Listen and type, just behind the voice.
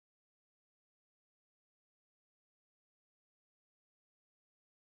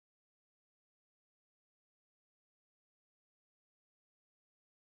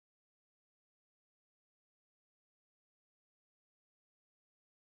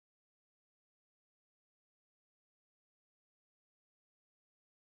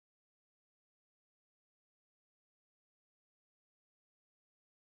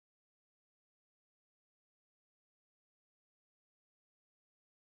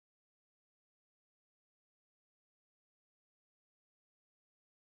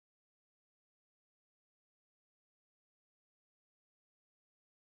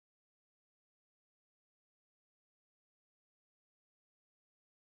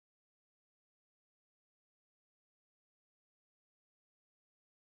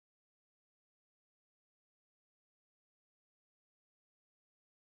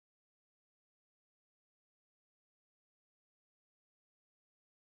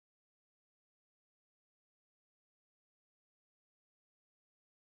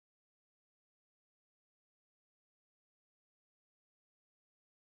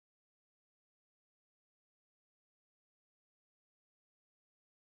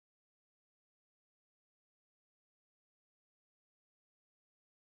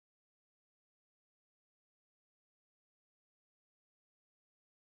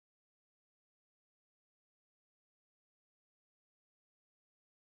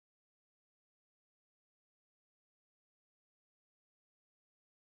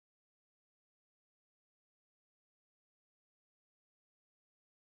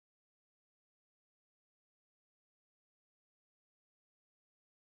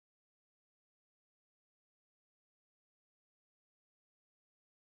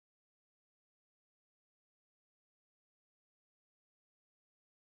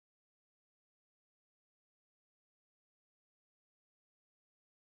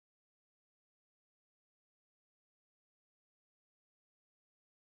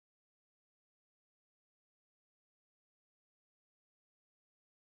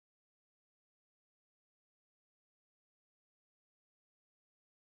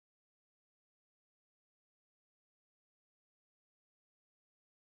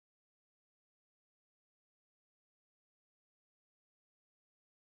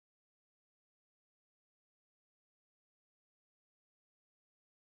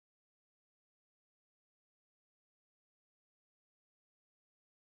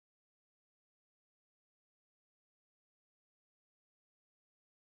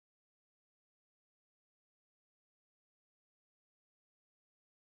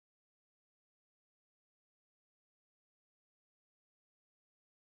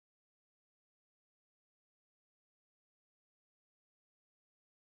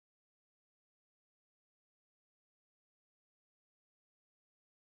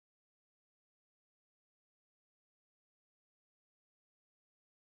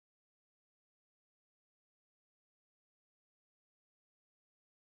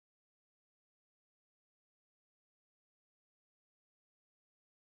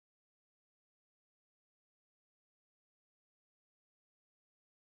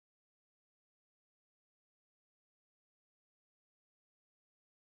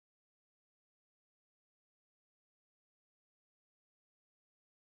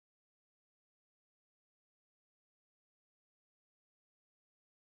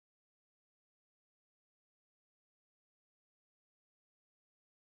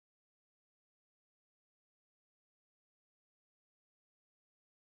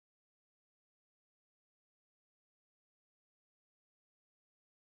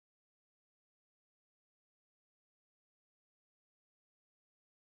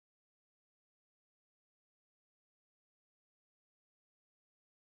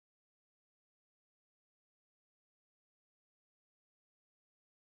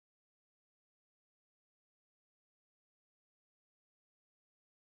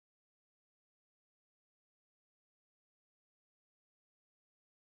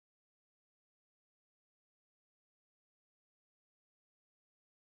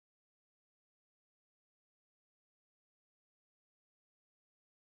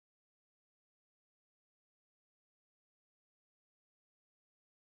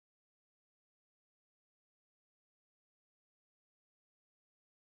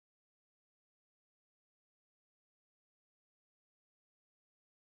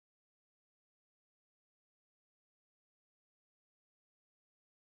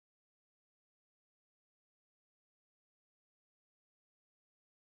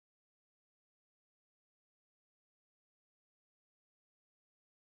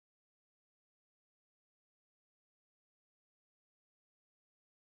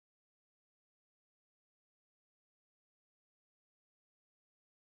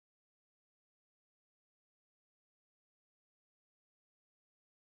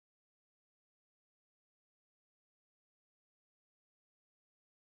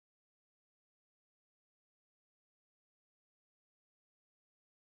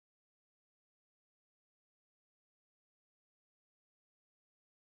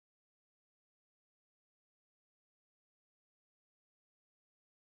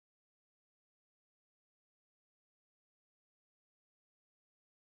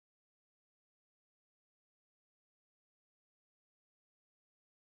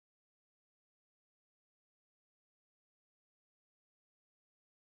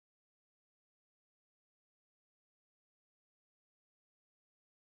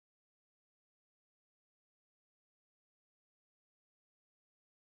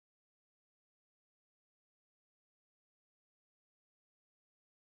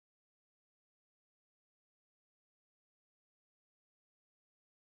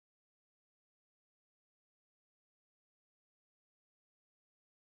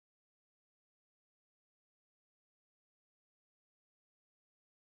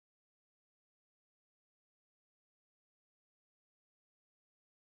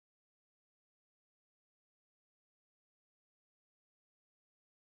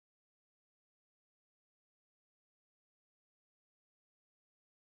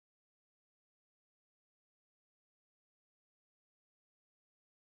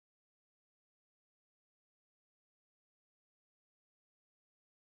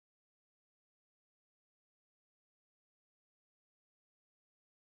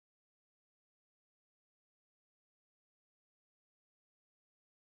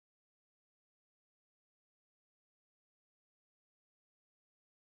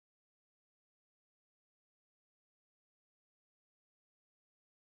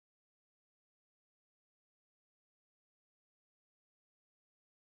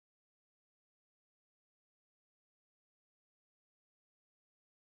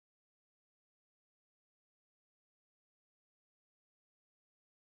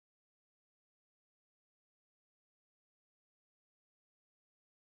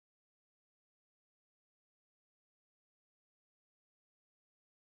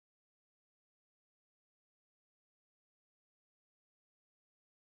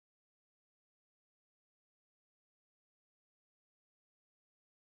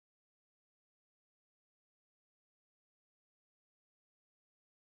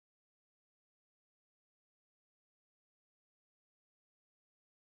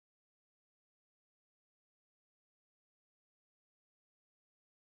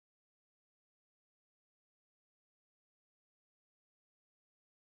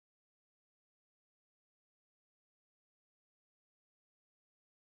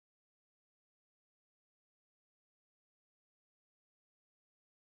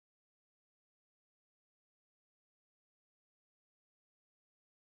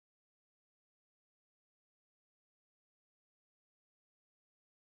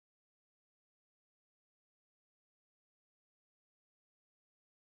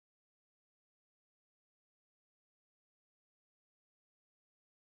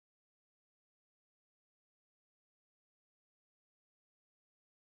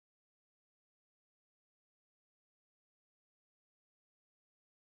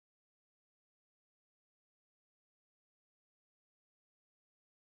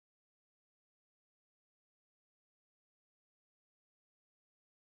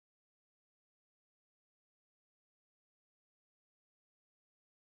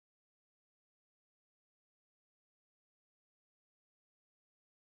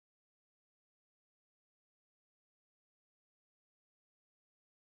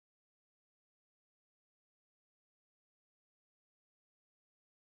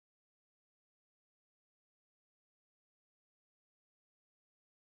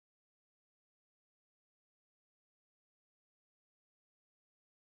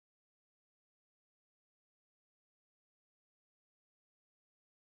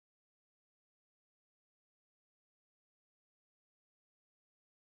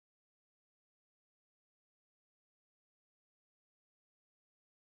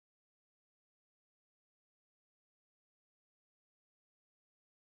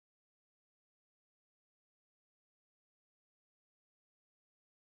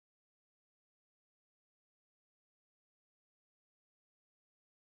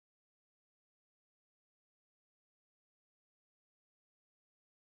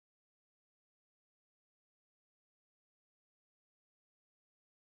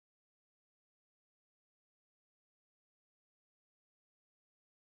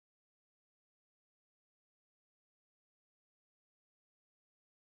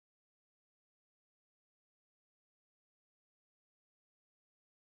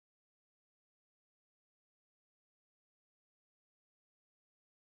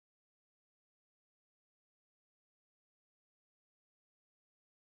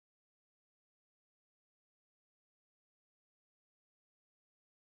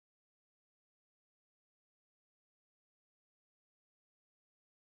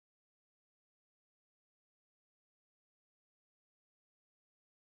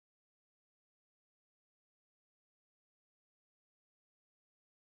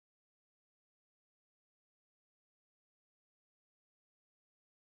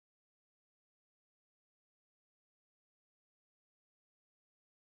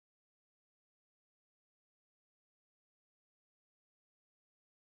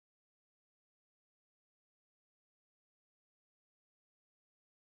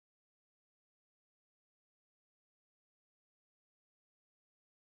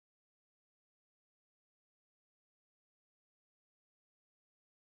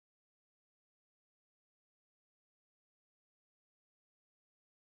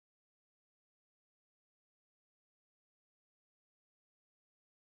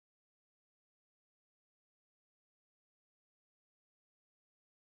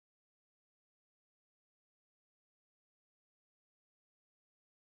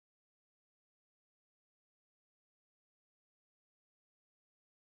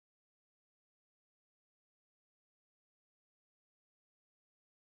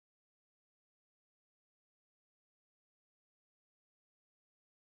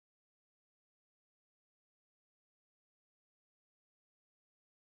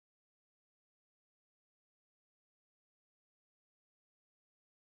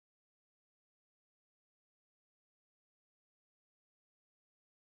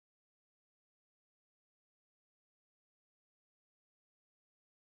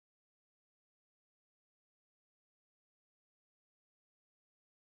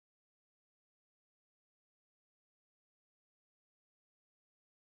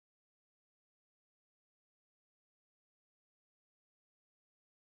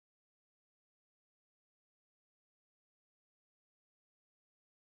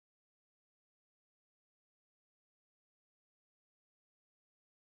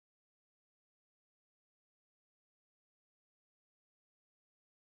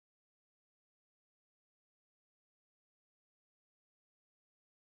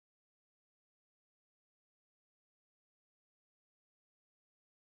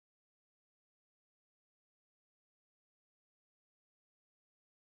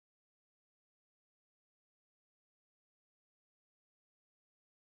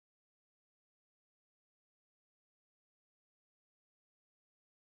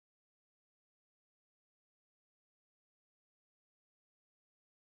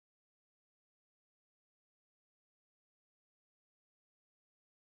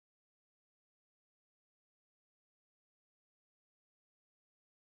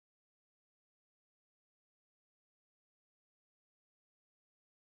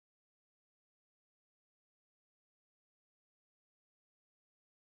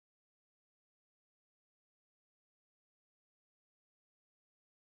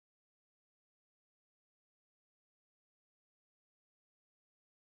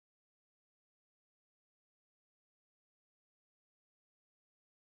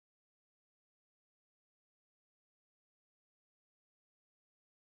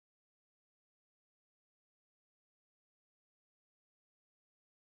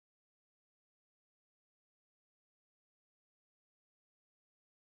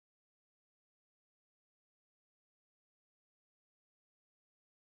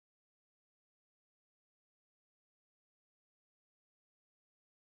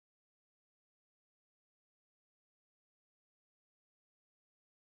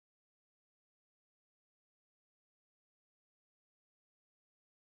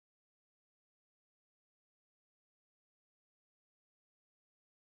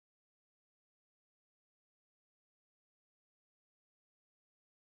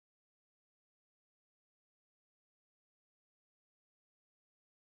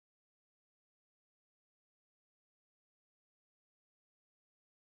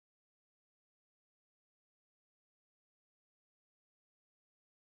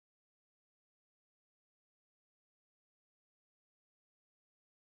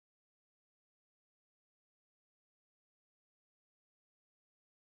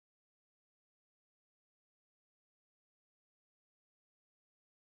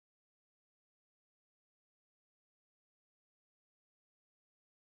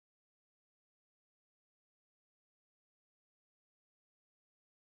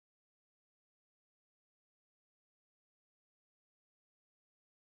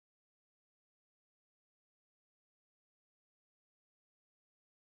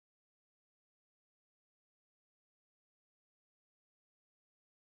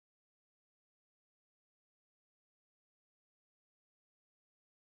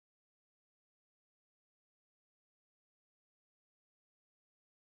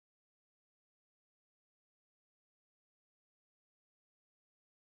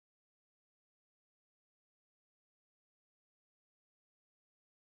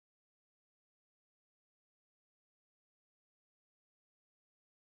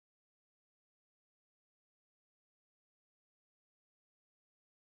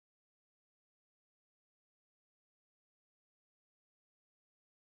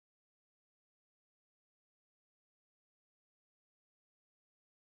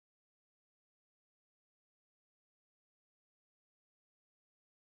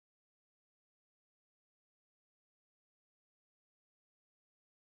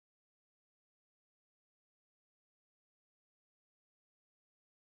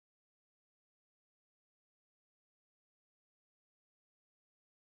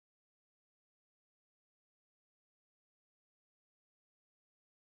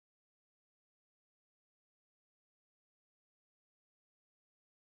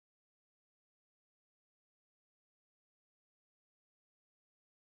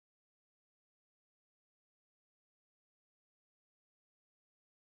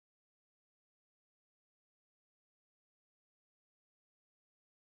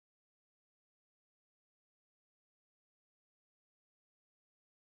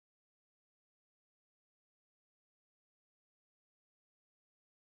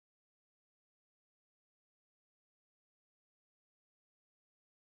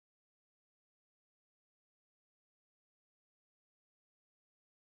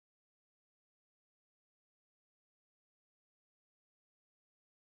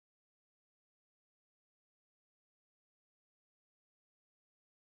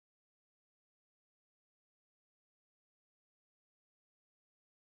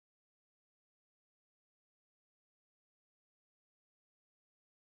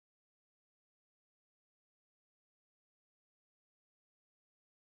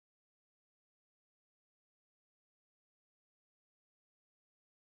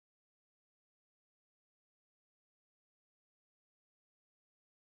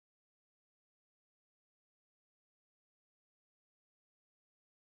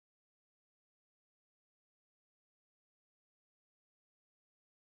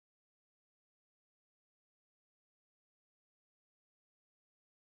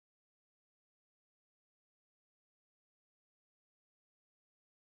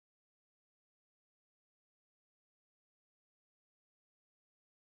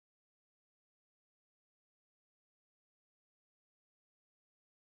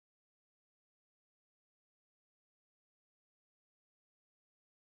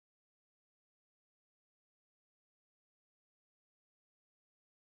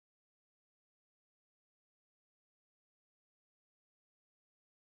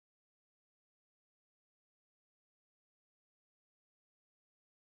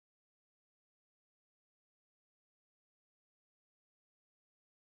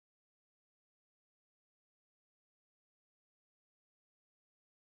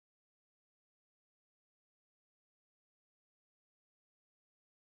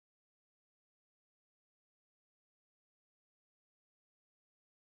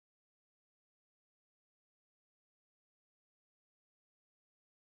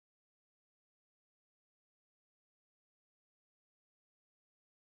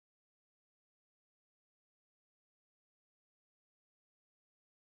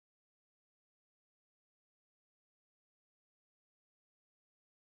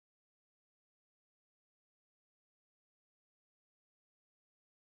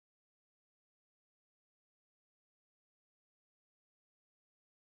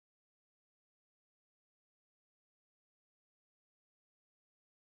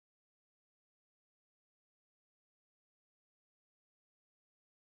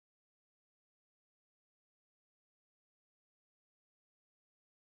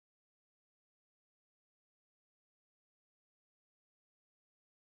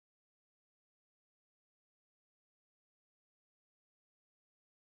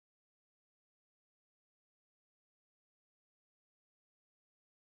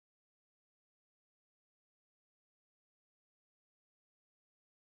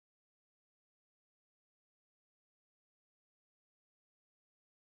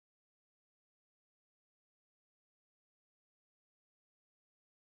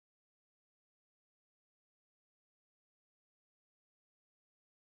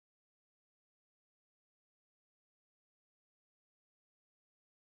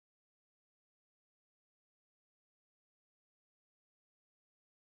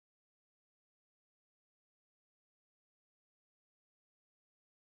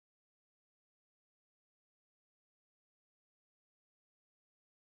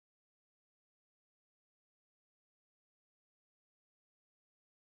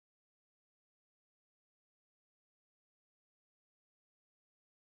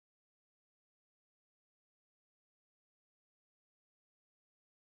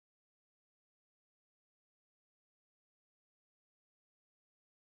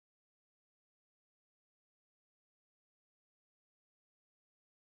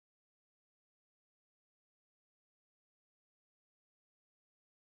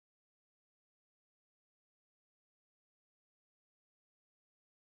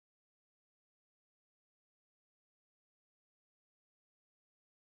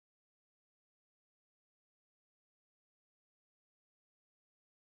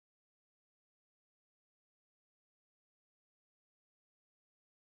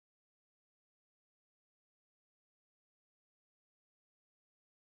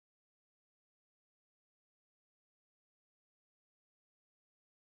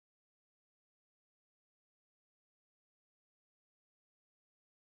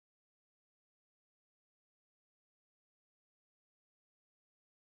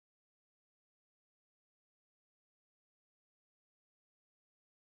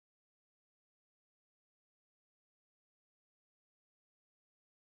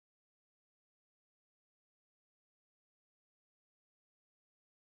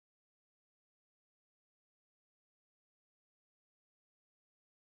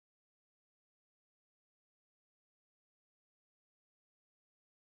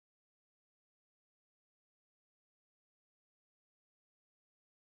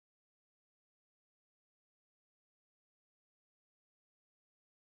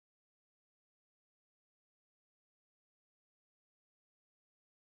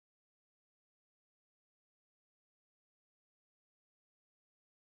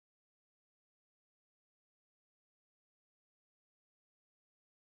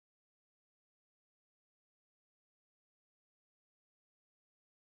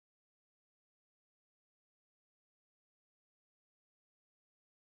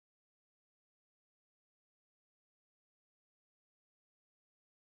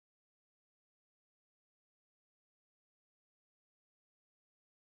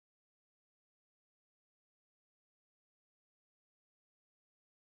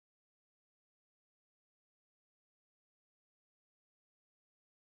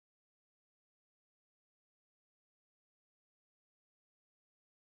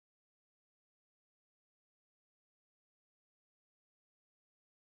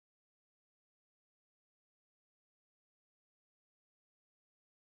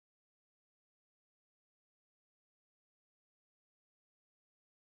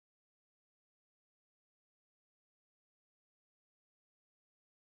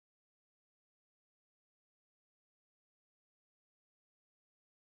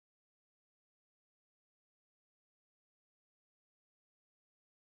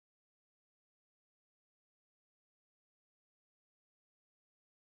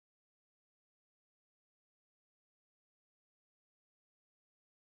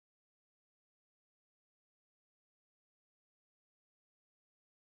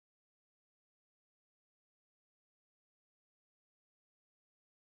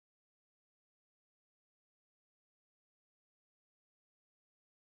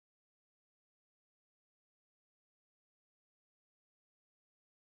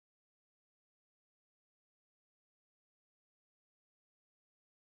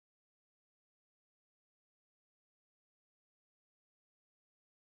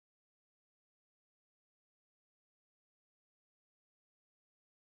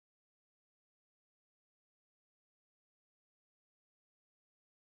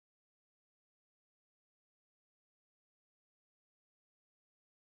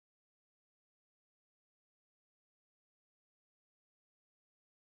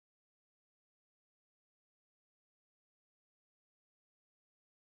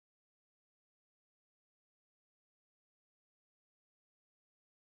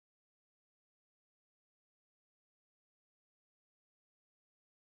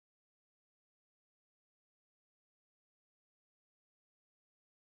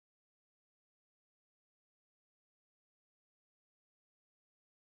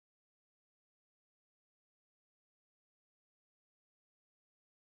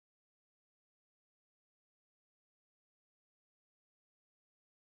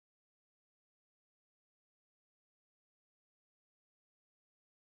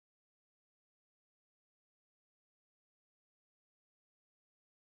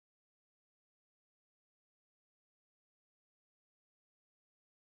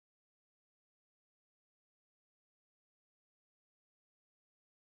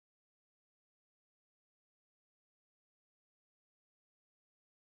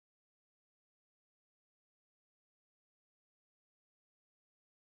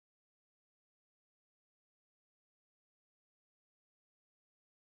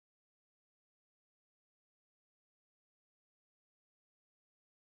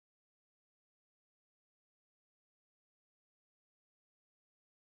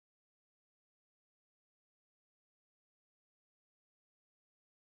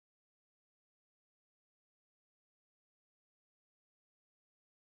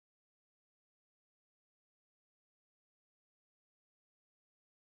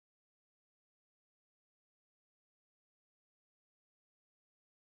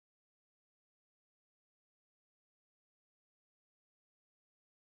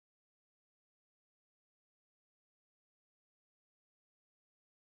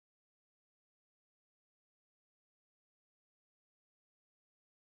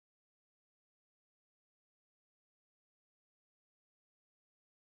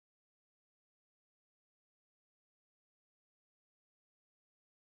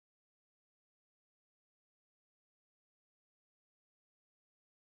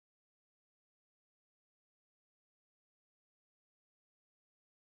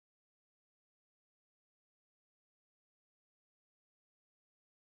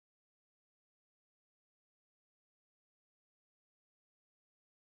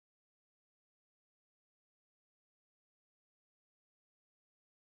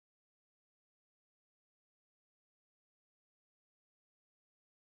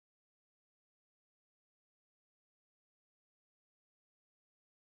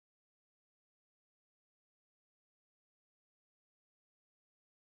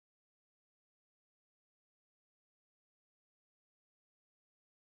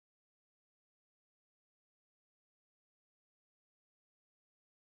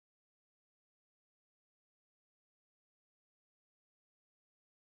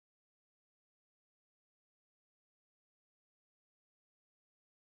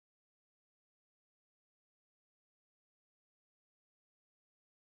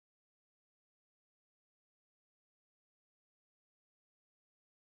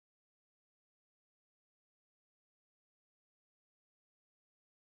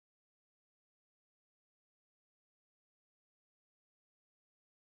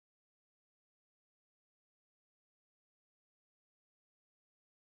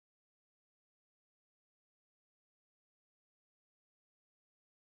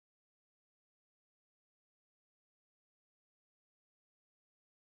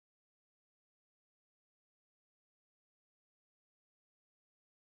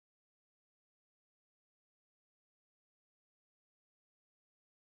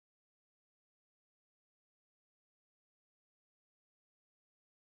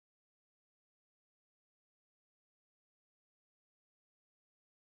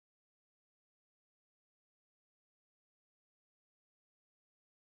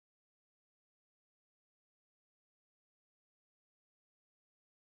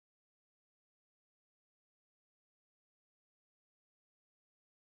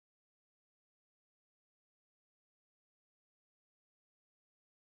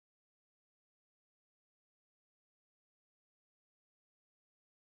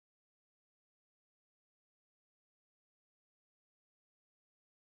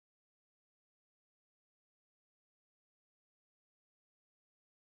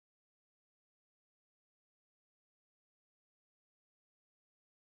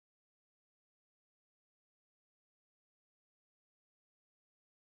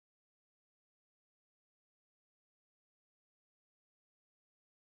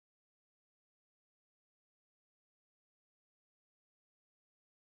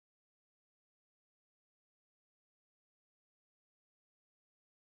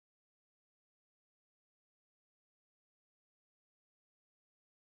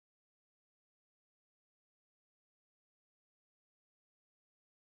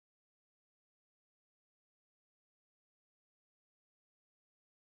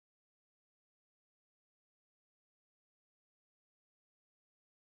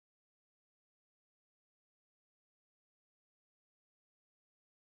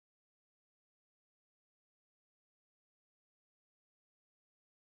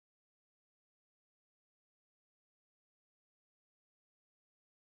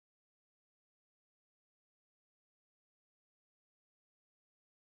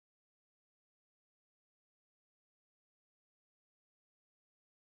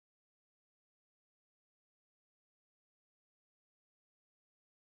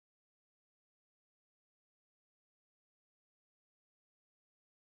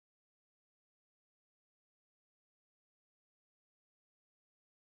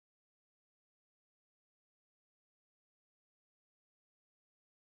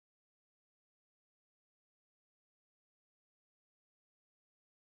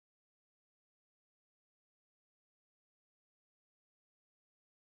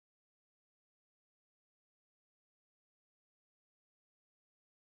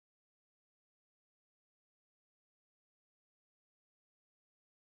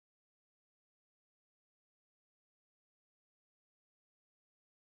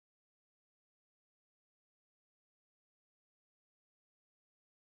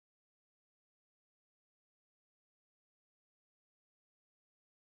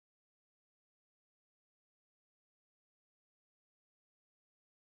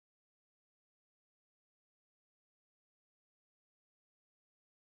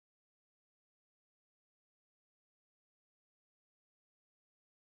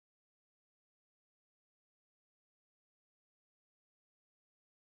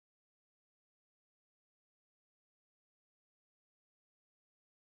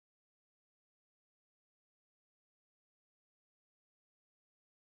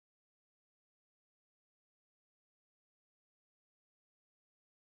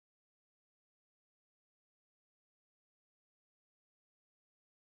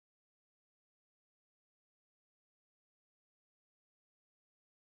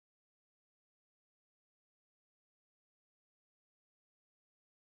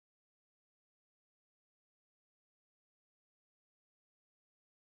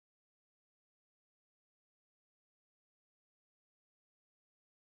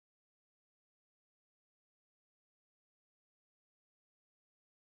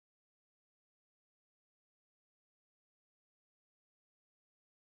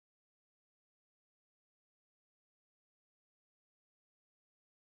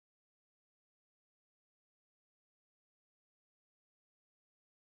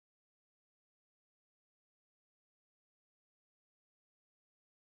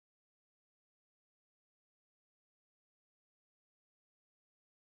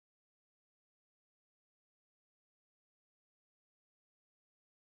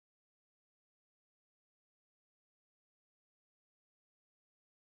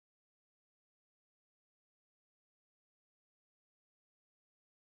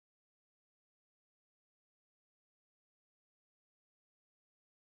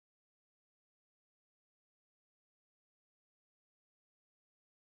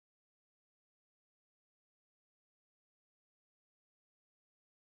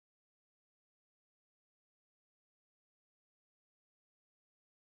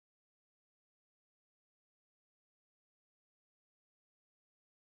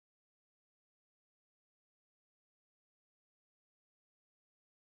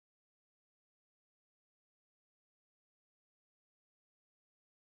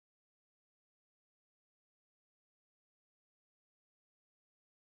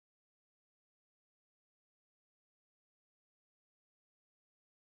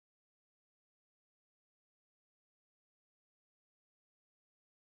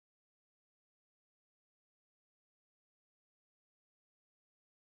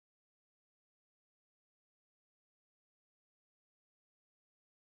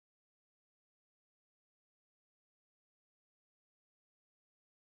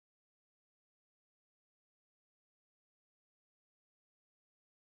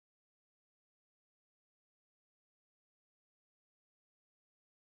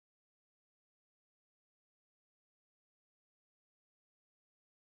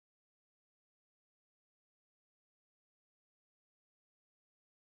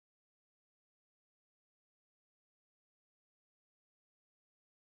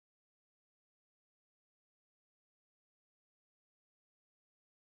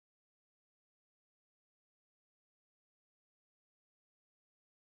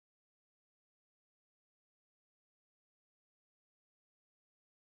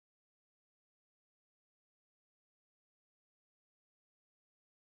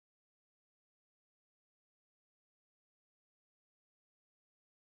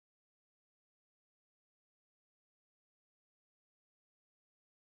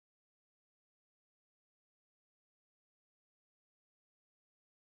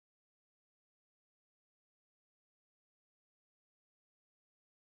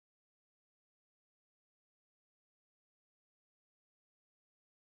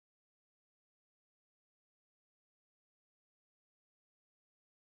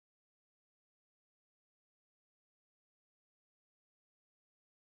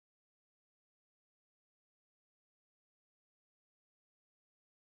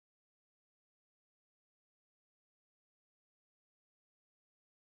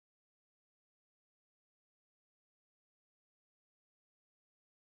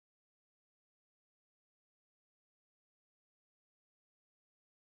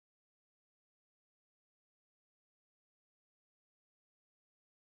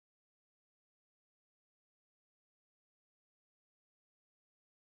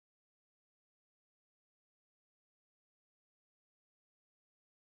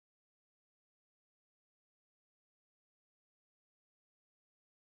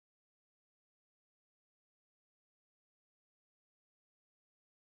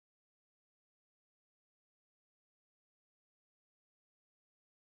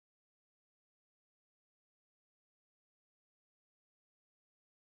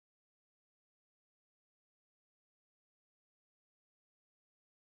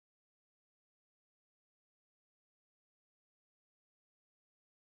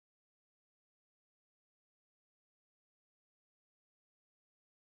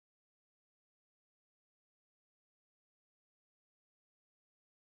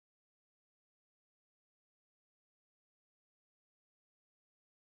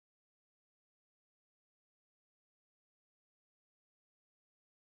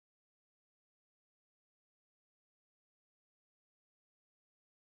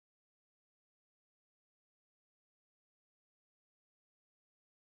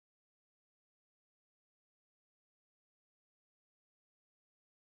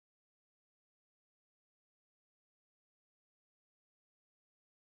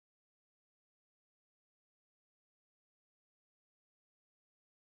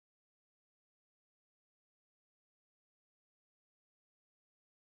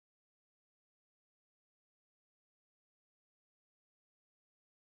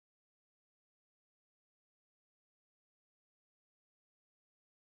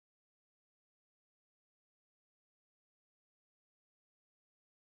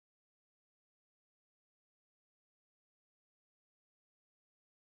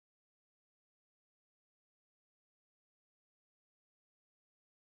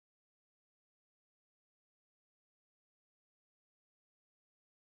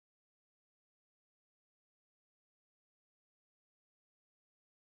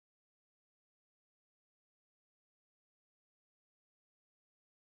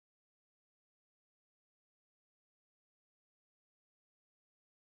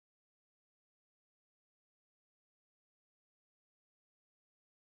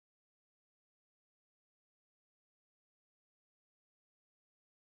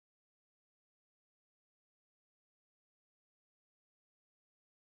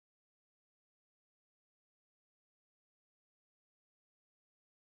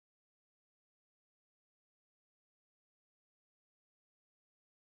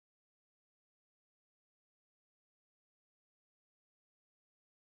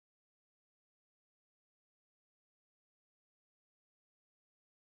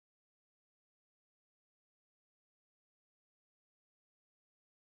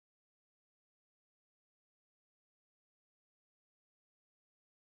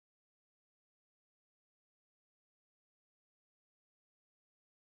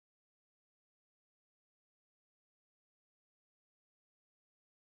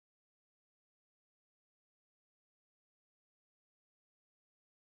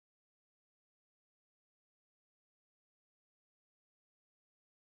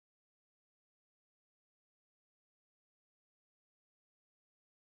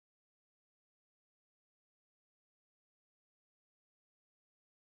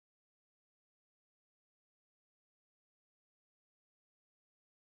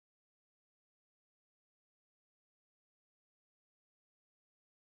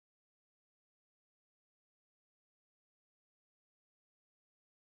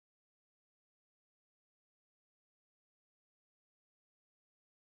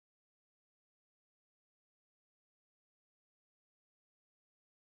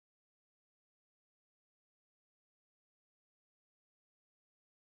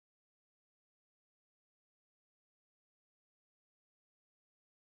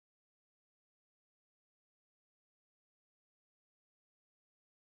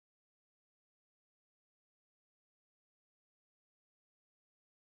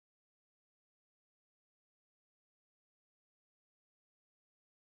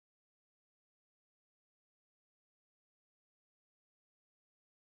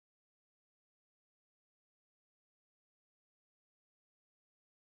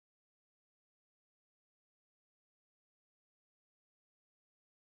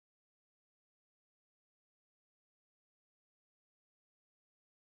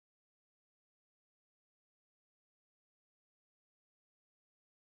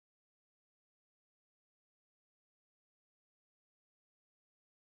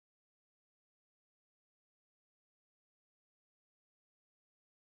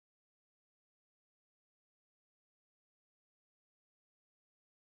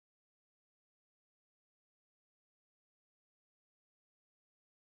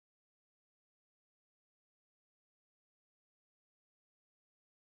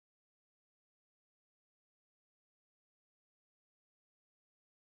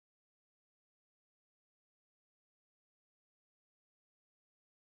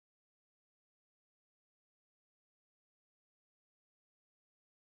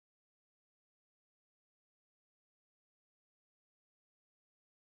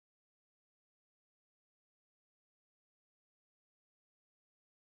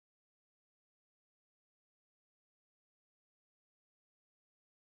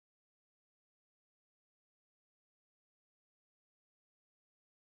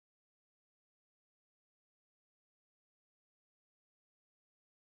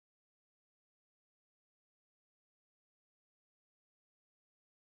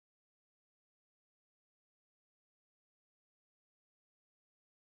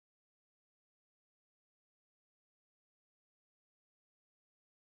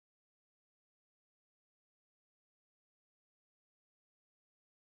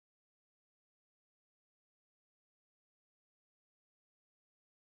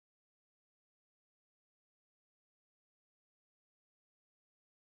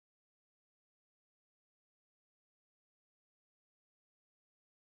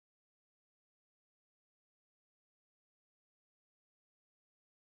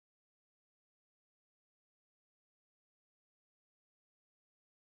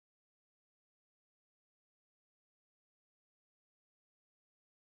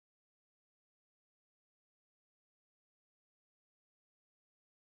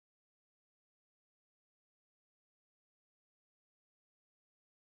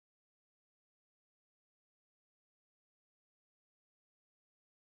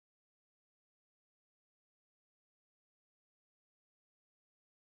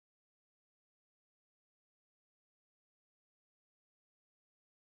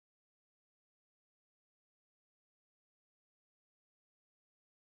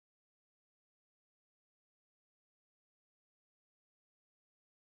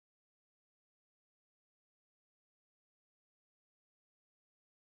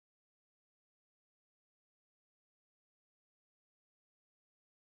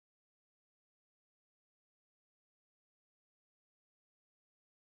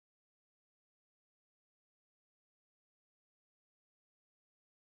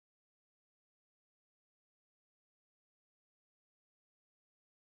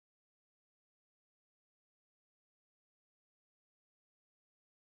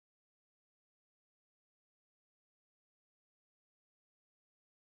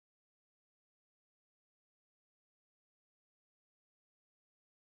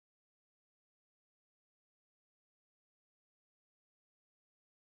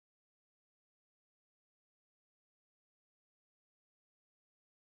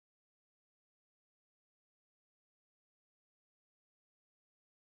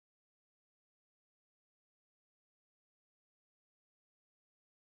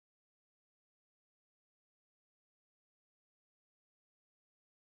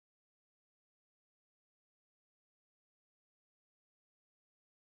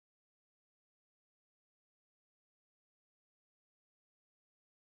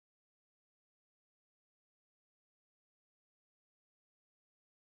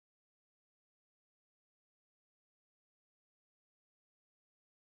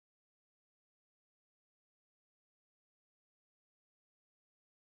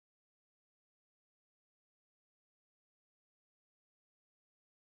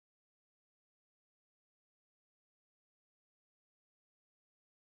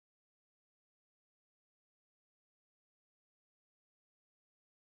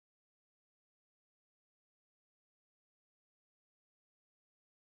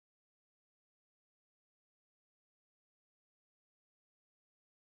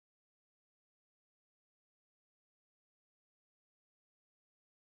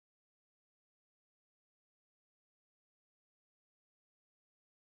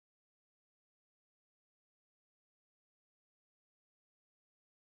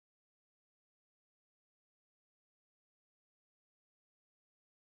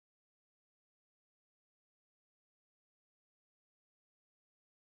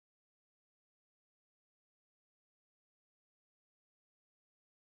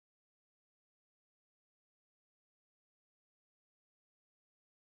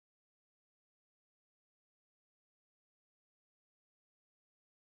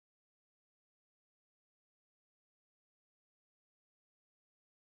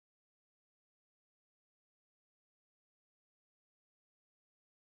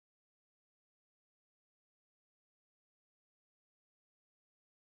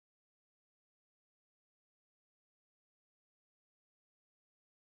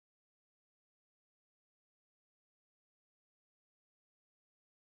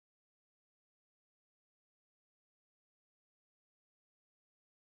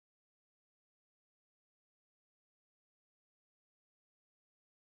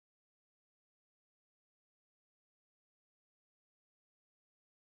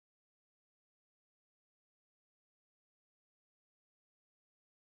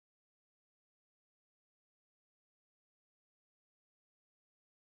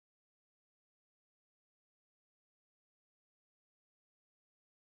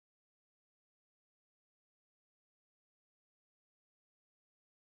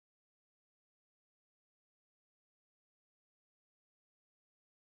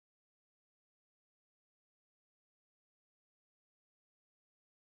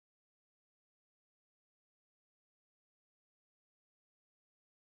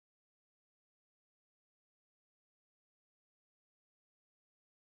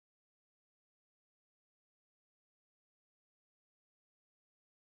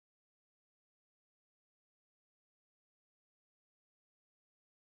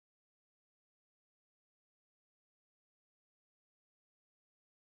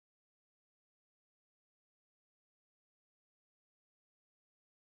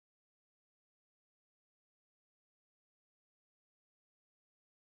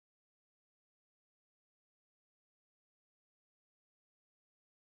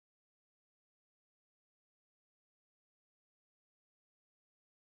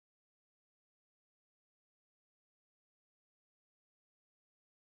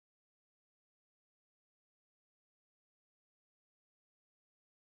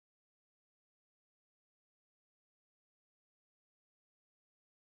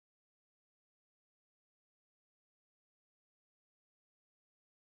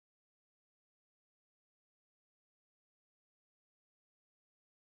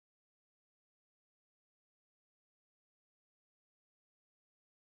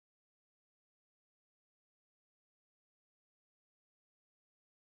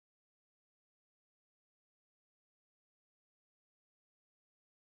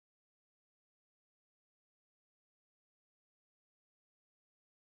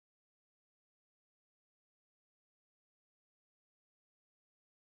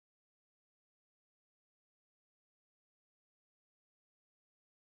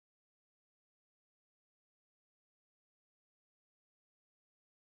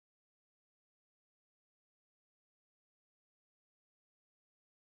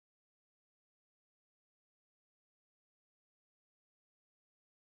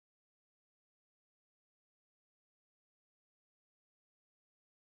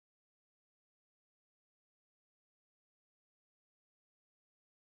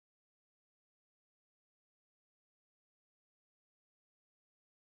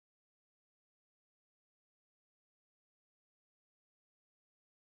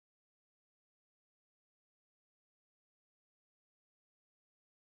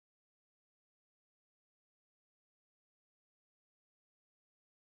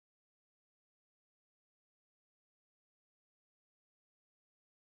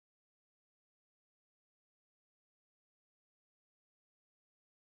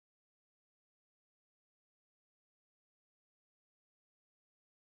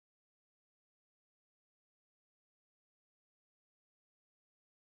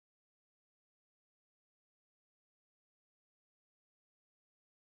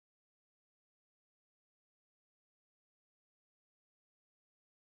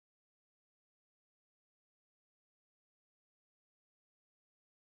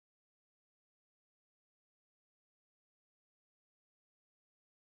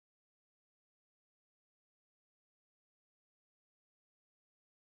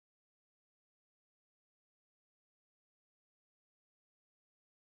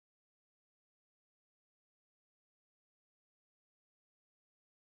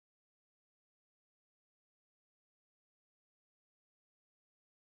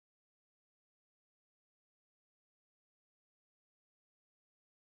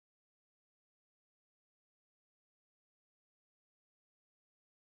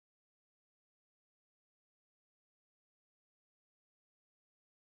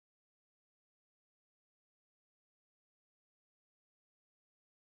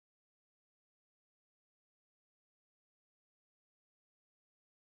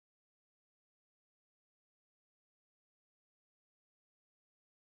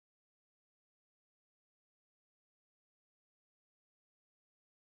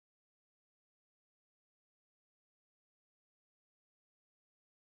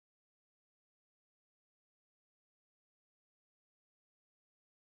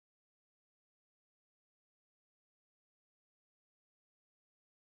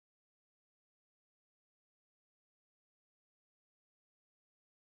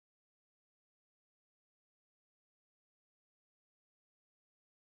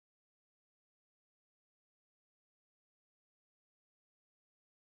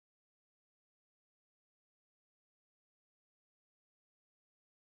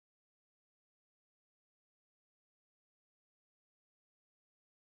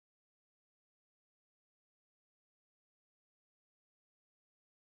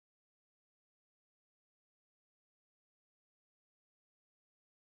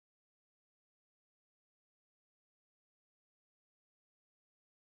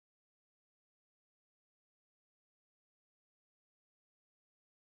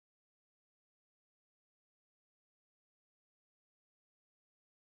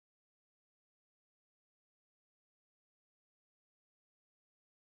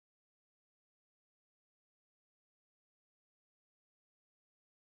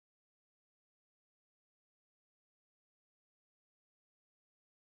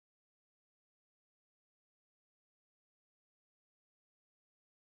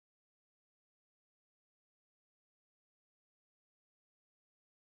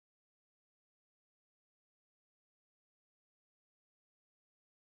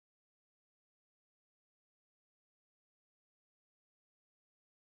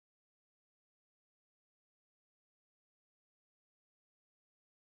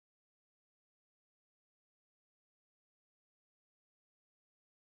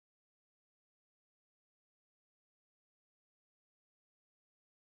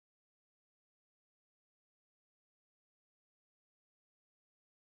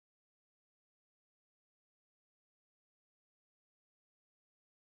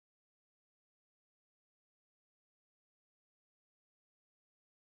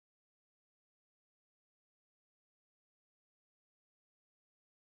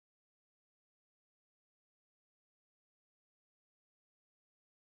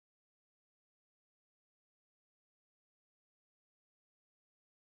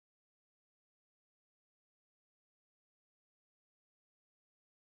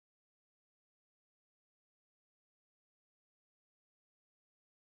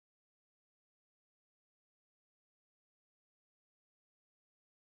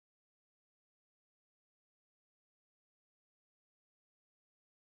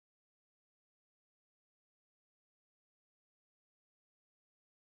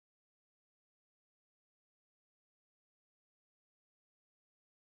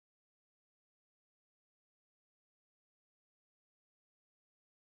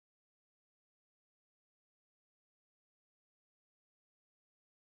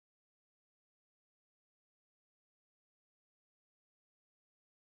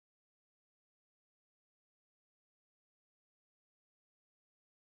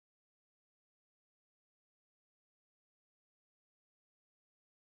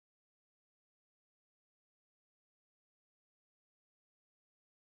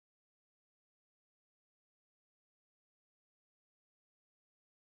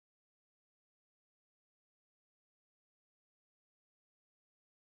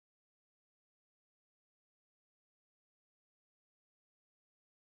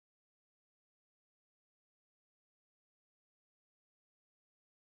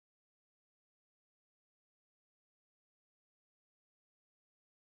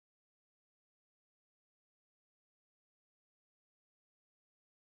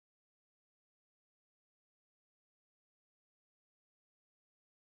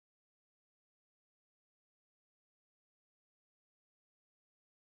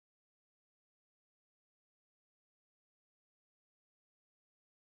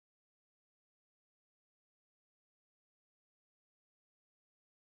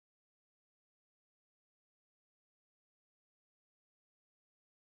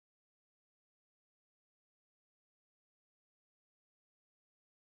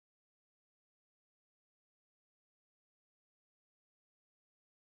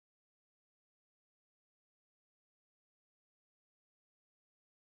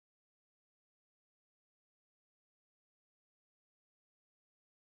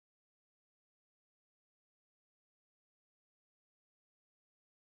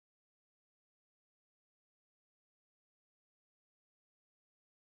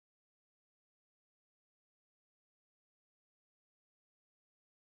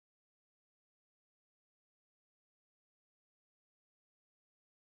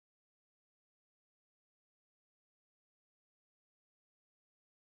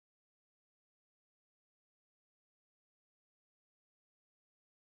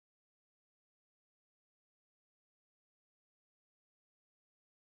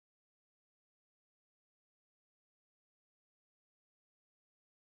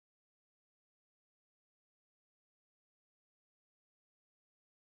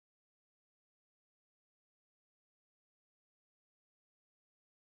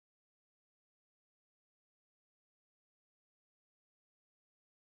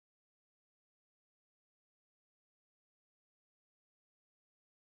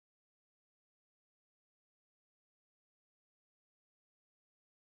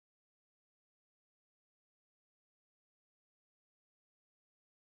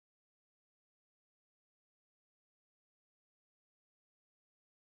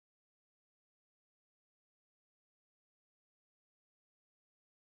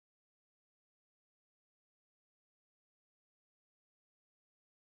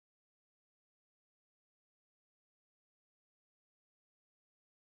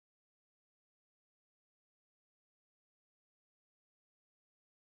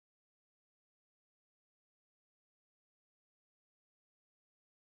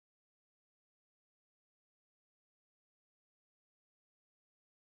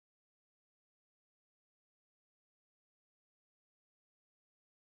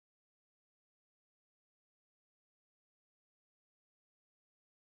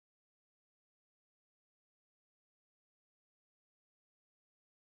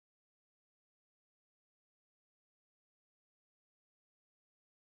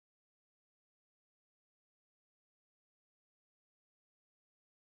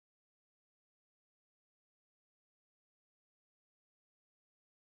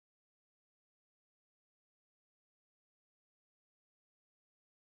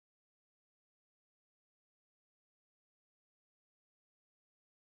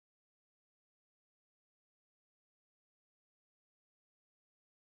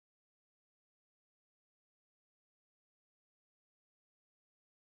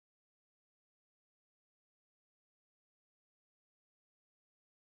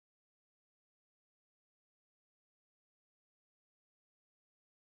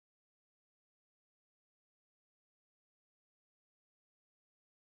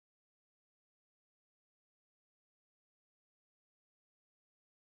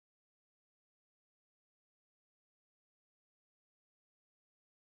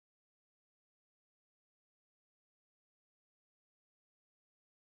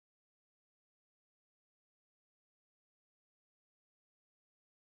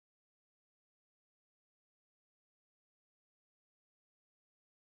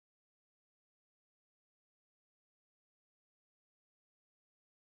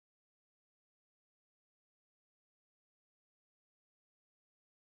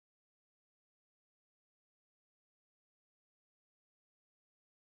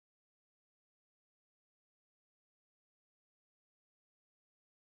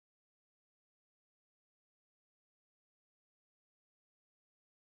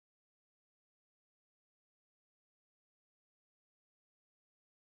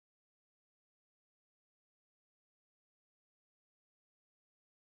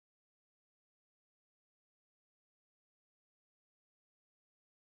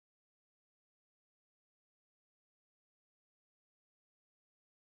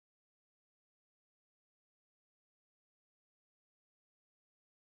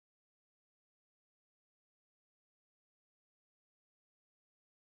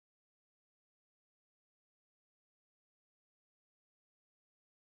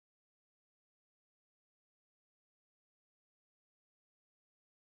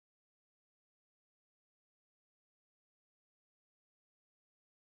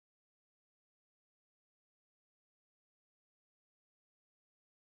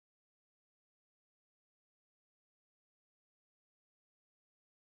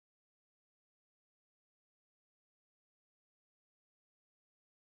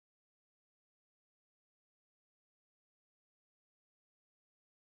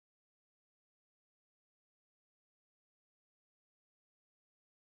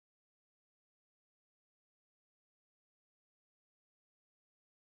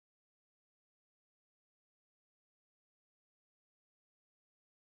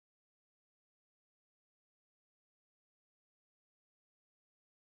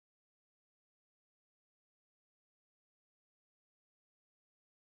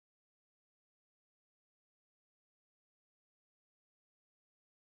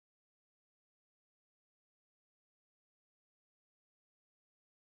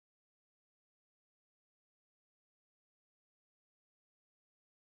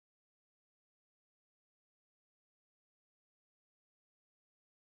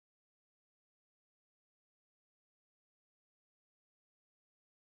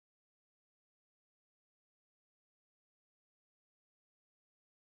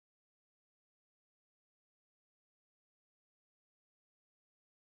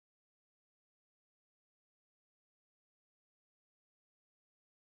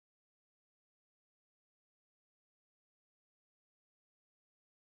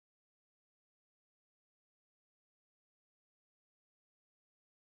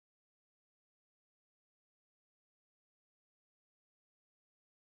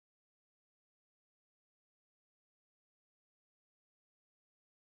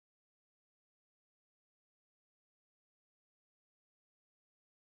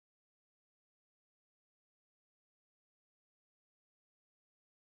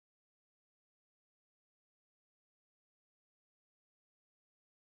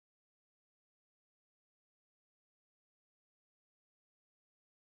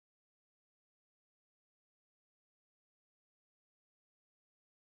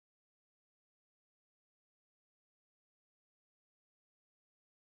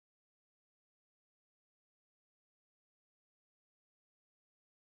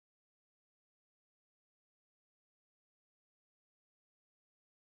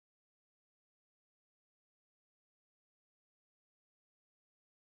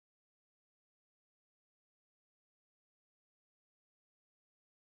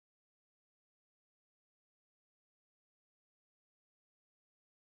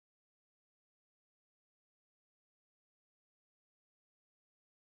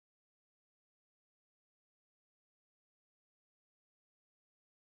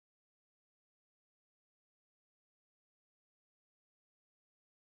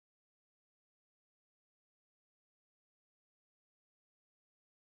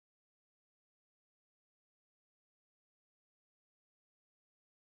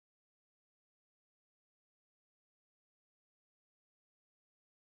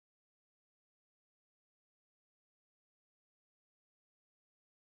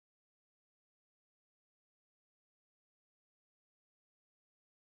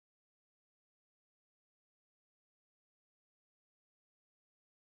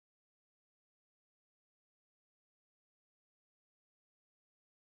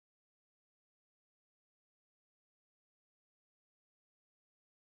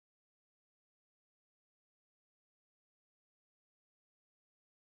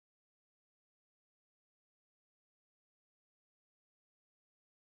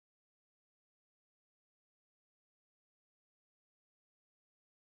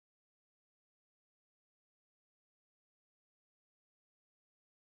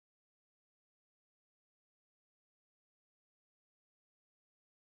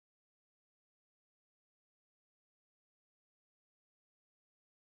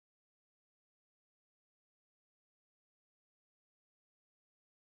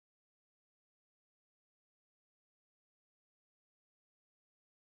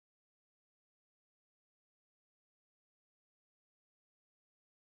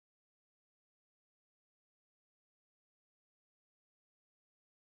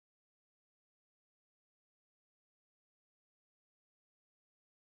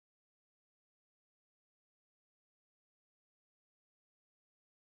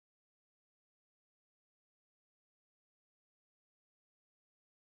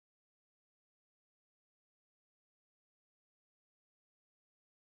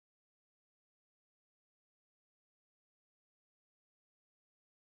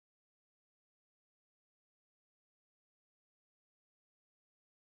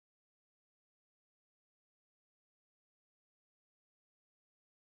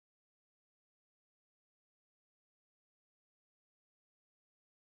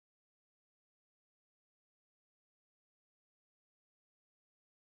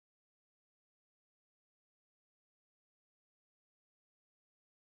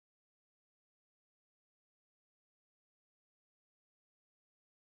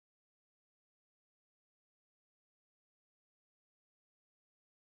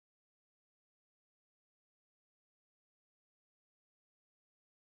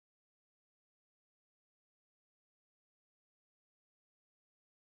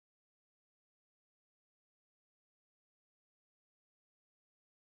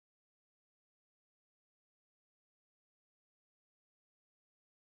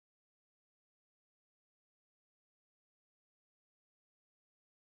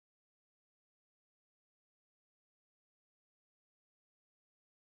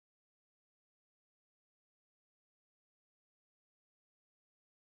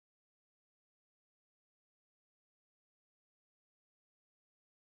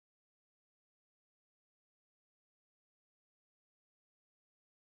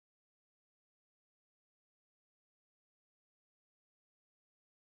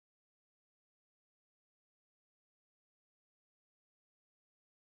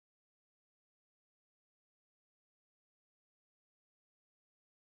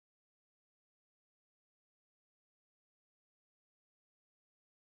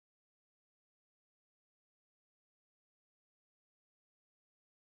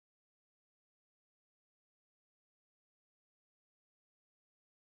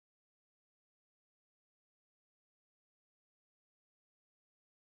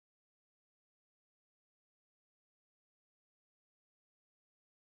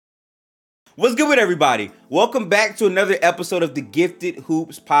What's good with everybody? Welcome back to another episode of the Gifted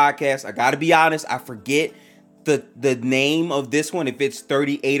Hoops podcast. I gotta be honest, I forget the name of this one, if it's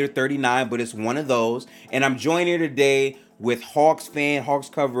 38 or 39, but it's one of those. And I'm joined here today with Hawks fan, Hawks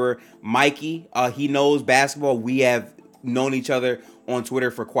coverer, Mikey. He knows basketball. We have known each other on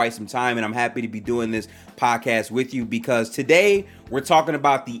Twitter for quite some time, and I'm happy to be doing this podcast with you because today we're talking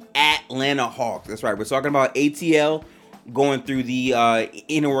about the Atlanta Hawks. That's right, we're talking about ATL, going through the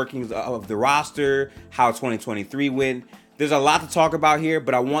inner workings of the roster, how 2023 went. There's a lot to talk about here,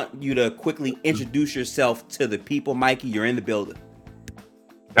 but I want you to quickly introduce yourself to the people. Mikey, you're in the building.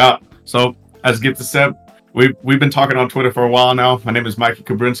 Yeah, so as Gifted said, we've been talking on Twitter for a while now. My name is Mikey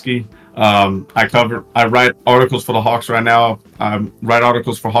Kabrinsky. I write articles for the Hawks right now. Write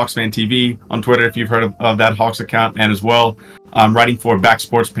articles for Hawks Fan TV on Twitter if you've heard of that Hawks account, and as well, I'm writing for a Back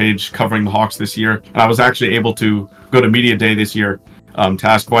Sports page covering the Hawks this year. And I was actually able to go to Media Day this year to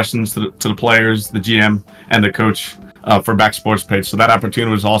ask questions to the players, the GM, and the coach for Back Sports page. So that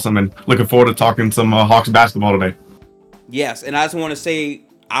opportunity was awesome, and looking forward to talking some Hawks basketball today. Yes, and I just want to say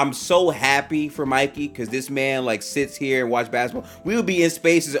I'm so happy for Mikey because this man sits here and watch basketball. We would be in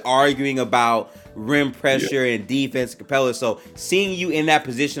spaces arguing about rim pressure and defense, Capella. So seeing you in that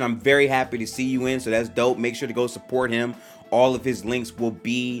position, I'm very happy to see you in. So that's dope. Make sure to go support him. All of his links will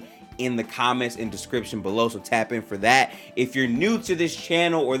be in the comments and description below, so tap in for that. If you're new to this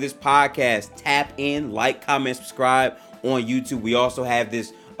channel or this podcast, tap in, like, comment, subscribe on YouTube. We also have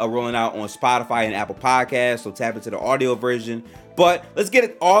this rolling out on Spotify and Apple Podcasts, so tap into the audio version. But let's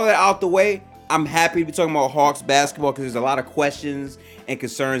get all that out the way. I'm happy to be talking about Hawks basketball because there's a lot of questions and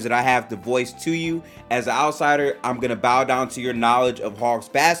concerns that I have to voice to you. As an outsider, I'm going to bow down to your knowledge of Hawks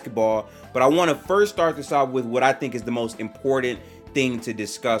basketball, but I want to first start this off with what I think is the most important thing to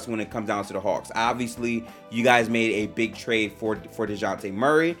discuss when it comes down to the Hawks. Obviously, you guys made a big trade for DeJounte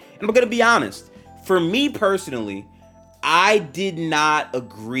Murray, and I'm going to be honest. For me personally, I did not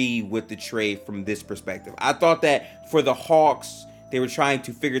agree with the trade from this perspective. I thought that for the Hawks, they were trying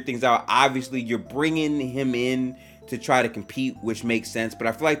to figure things out. Obviously, you're bringing him in to try to compete, which makes sense. But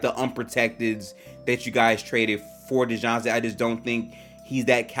I feel like the unprotecteds that you guys traded for DeJounte, I just don't think he's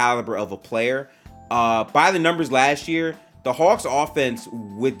that caliber of a player. By the numbers last year, the Hawks offense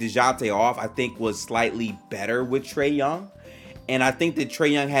with DeJounte off, I think, was slightly better with Trae Young. And I think that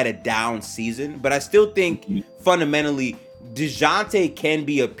Trae Young had a down season. But I still think fundamentally DeJounte can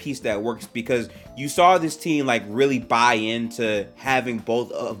be a piece that works because you saw this team really buy into having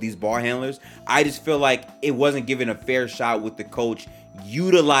both of these ball handlers. I just feel like it wasn't given a fair shot with the coach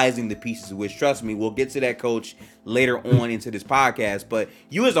utilizing the pieces, which, trust me, we'll get to that coach later on into this podcast. But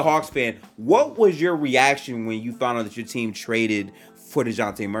you as a Hawks fan, what was your reaction when you found out that your team traded for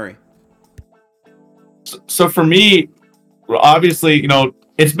DeJounte Murray? So for me, obviously,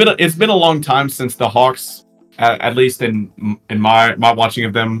 it's been a long time since the Hawks, at least in my watching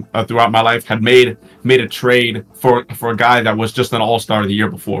of them throughout my life, had made a trade for a guy that was just an all-star the year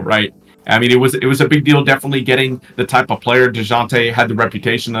before, right? I mean, it was a big deal, definitely getting the type of player DeJounte had the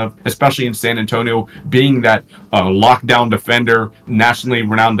reputation of, especially in San Antonio, being that lockdown defender, nationally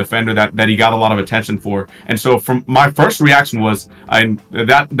renowned defender that he got a lot of attention for. And so from my first reaction was,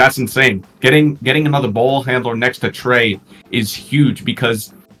 that's insane. Getting another ball handler next to Trae is huge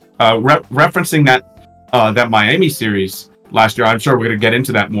because referencing that Miami series last year, I'm sure we're going to get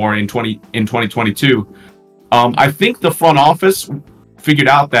into that more in 2022. I think the front office figured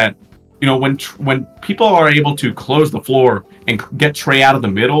out that when people are able to close the floor and get Trae out of the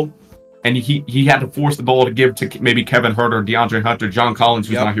middle, and he had to force the ball to give to maybe Kevin Huerter, DeAndre Hunter, John Collins,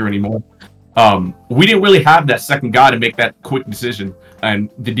 who's not here anymore. We didn't really have that second guy to make that quick decision, and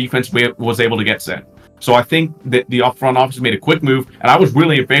the defense was able to get set. So I think that the front office made a quick move, and I was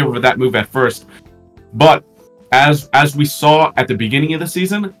really in favor of that move at first. But as we saw at the beginning of the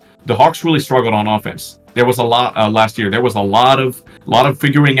season, the Hawks really struggled on offense. There was a lot last year. There was a lot of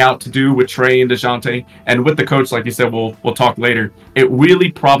figuring out to do with Trae and DeJounte, and with the coach, like you said, we'll talk later. It really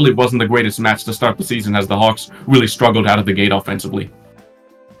probably wasn't the greatest match to start the season, as the Hawks really struggled out of the gate offensively.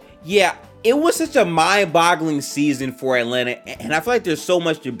 Yeah, it was such a mind-boggling season for Atlanta, and I feel like there's so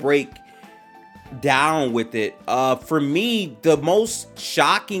much to break down with it. For me, the most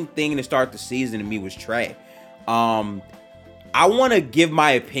shocking thing to start the season to me was Trae. I want to give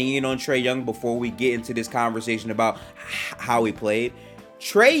my opinion on Trae Young before we get into this conversation about how he played.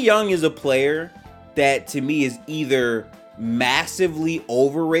 Trae Young is a player that to me is either massively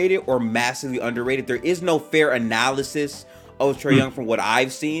overrated or massively underrated. There is no fair analysis of Trae Young from what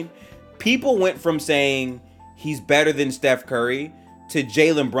I've seen. People went from saying he's better than Steph Curry to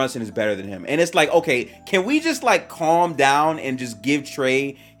Jalen Brunson is better than him. And it's like, okay, can we just like calm down and just give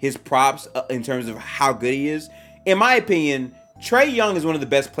Trae his props in terms of how good he is? In my opinion, Trae Young is one of the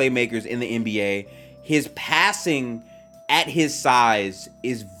best playmakers in the NBA. His passing at his size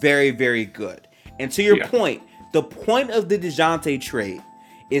is very, very good. And to your point, the point of the DeJounte trade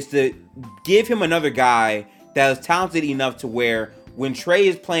is to give him another guy that is talented enough to where when Trae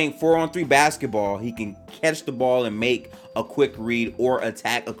is playing 4-on-3 basketball, he can catch the ball and make a quick read or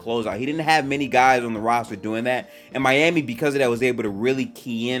attack a closeout. He didn't have many guys on the roster doing that. And Miami, because of that, was able to really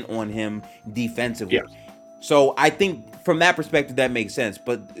key in on him defensively. Yeah. So I think from that perspective, that makes sense.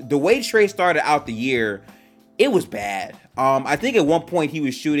 But the way Trae started out the year, it was bad. I think at one point he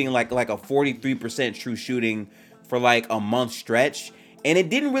was shooting like a 43% true shooting for like a month stretch. And it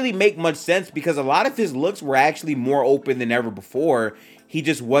didn't really make much sense because a lot of his looks were actually more open than ever before. He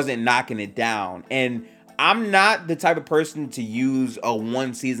just wasn't knocking it down. And I'm not the type of person to use a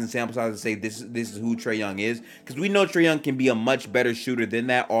one-season sample size to say this is who Trae Young is. Because we know Trae Young can be a much better shooter than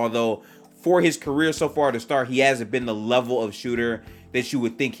that. Although for his career so far to start, he hasn't been the level of shooter that you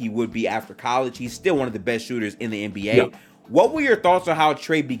would think he would be after college. He's still one of the best shooters in the NBA. Yep. What were your thoughts on how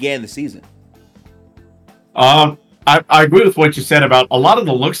Trae began the season? I agree with what you said about a lot of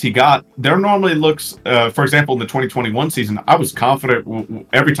the looks he got. They're normally looks, for example, in the 2021 season, I was confident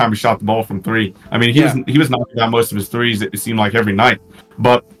every time he shot the ball from three. I mean, he was knocking down most of his threes, it seemed like, every night.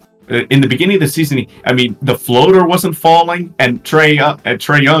 But in the beginning of the season, the floater wasn't falling, and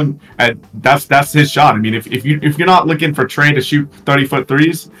Trae Young, that's his shot. I mean, if you're not looking for Trae to shoot 30-foot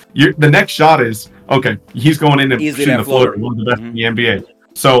threes, the next shot is, okay, he's going in and shooting the floater, one of the best in the NBA.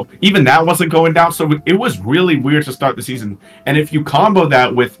 So even that wasn't going down. So it was really weird to start the season. And if you combo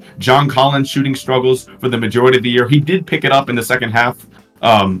that with John Collins' shooting struggles for the majority of the year, he did pick it up in the second half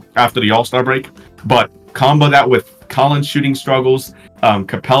after the All-Star break. But combo that with Collins' shooting struggles,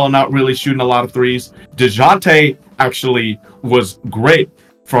 Capella not really shooting a lot of threes. DeJounte actually was great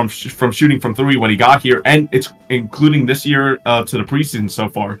from shooting from three when he got here, and it's including this year to the preseason so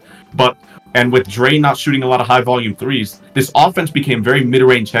far. And with Dre not shooting a lot of high volume threes, this offense became very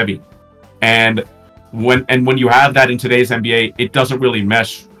mid-range heavy. And when you have that in today's NBA, it doesn't really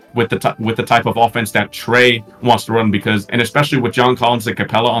mesh with the type of offense that Trae wants to run, and especially with John Collins and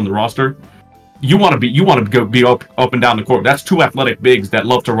Capella on the roster, you want to be up and down the court. That's two athletic bigs that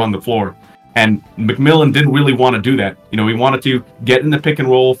love to run the floor. And McMillan didn't really want to do that. He wanted to get in the pick and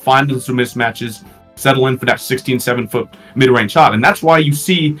roll, find some mismatches, settle in for that 7-foot mid-range shot. And that's why you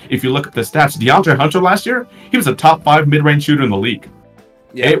see, if you look at the stats, DeAndre Hunter last year, he was a top 5 mid-range shooter in the league.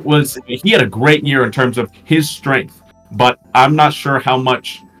 Yeah. He had a great year in terms of his strength, but I'm not sure how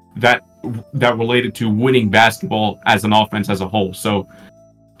much that related to winning basketball as an offense as a whole. So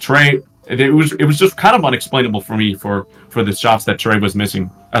Trae, it was just kind of unexplainable for me for the shots that Trae was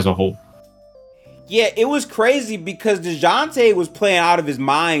missing as a whole. Yeah, it was crazy because DeJounte was playing out of his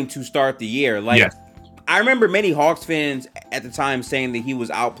mind to start the year. I remember many Hawks fans at the time saying that he was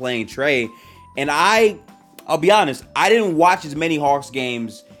outplaying Trae, and I'll be honest, I didn't watch as many Hawks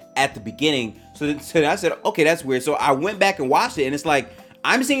games at the beginning, so I said, okay, that's weird. So I went back and watched it, and it's like,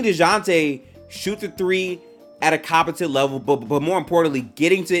 I'm seeing DeJounte shoot the three at a competent level, but more importantly,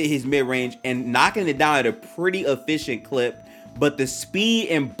 getting to his mid-range and knocking it down at a pretty efficient clip. But the speed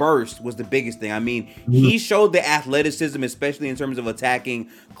and burst was the biggest thing. I mean, he showed the athleticism, especially in terms of attacking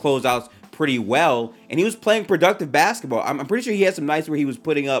closeouts, pretty well. And he was playing productive basketball. I'm pretty sure he had some nights where he was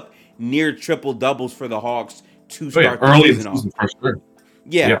putting up near triple doubles for the Hawks to start the season off. For sure.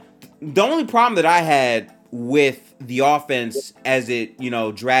 Yeah. The only problem that I had with the offense as it,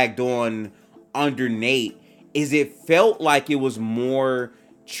 dragged on under Nate is it felt like it was more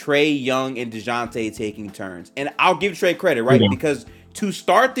Trae Young and DeJounte taking turns. And I'll give Trae credit, right? Because to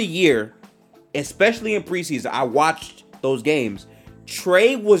start the year, especially in preseason, I watched those games.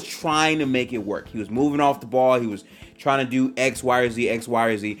 Trae was trying to make it work. He was moving off the ball. He was trying to do X, Y, or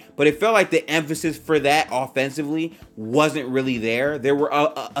Z. But it felt like the emphasis for that offensively wasn't really there. There were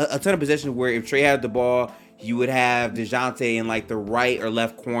a ton of possessions where if Trae had the ball, you would have DeJounte in like the right or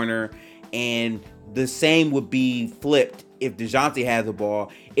left corner. And the same would be flipped if DeJounte had the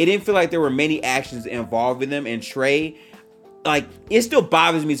ball. It didn't feel like there were many actions involved in them. And Trae, it still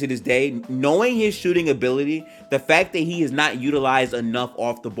bothers me to this day. Knowing his shooting ability, the fact that he is not utilized enough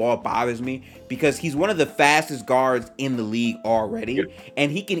off the ball bothers me because he's one of the fastest guards in the league already. Yep.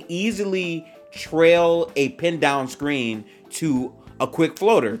 And he can easily trail a pin down screen to a quick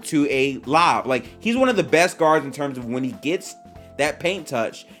floater, to a lob. He's one of the best guards in terms of when he gets that paint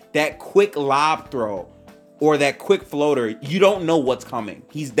touch, that quick lob throw, or that quick floater, you don't know what's coming.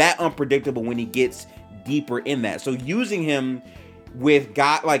 He's that unpredictable when he gets deeper in that. So using him with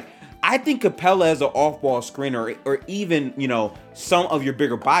I think Capella as an off-ball screener or even, some of your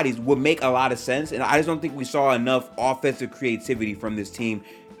bigger bodies would make a lot of sense. And I just don't think we saw enough offensive creativity from this team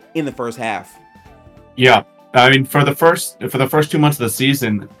in the first half. Yeah. I mean, for the first 2 months of the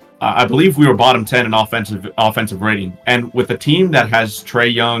season, I believe we were bottom 10 in offensive rating. And with a team that has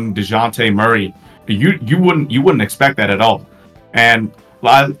Trae Young, DeJounte Murray, you wouldn't expect that at all. And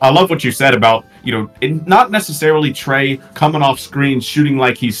I love what you said about, not necessarily Trae coming off screens shooting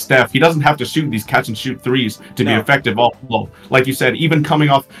like he's Steph. He doesn't have to shoot these catch and shoot threes to be effective off low. Like you said, even coming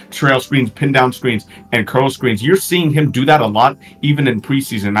off trail screens, pin down screens, and curl screens, you're seeing him do that a lot, even in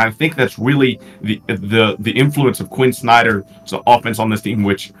preseason. And I think that's really the influence of Quinn Snyder's offense on this team,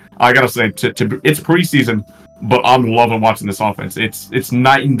 which I gotta say, it's preseason, but I'm loving watching this offense. It's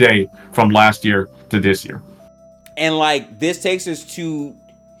night and day from last year to this year. And this takes us to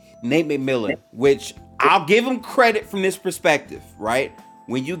Nate McMillan, which I'll give him credit from this perspective, right?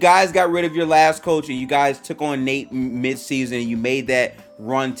 When you guys got rid of your last coach and you guys took on Nate mid-season and you made that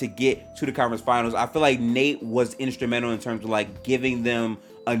run to get to the conference finals, I feel like Nate was instrumental in terms of giving them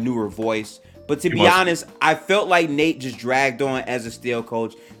a newer voice. But to be honest, I felt like Nate just dragged on as a steel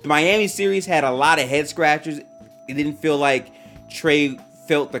coach. The Miami series had a lot of head scratchers. It didn't feel like Trae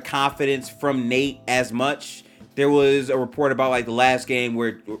felt the confidence from Nate as much. There was a report about the last game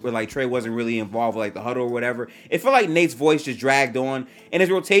where Trae wasn't really involved with the huddle or whatever. It felt like Nate's voice just dragged on, and his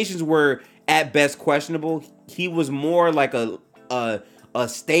rotations were at best questionable. He was more like a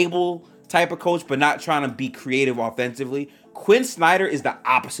stable type of coach, but not trying to be creative offensively. Quinn Snyder is the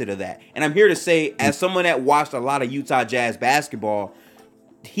opposite of that, and I'm here to say, as someone that watched a lot of Utah Jazz basketball,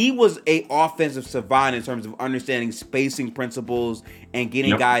 he was a offensive savant in terms of understanding spacing principles and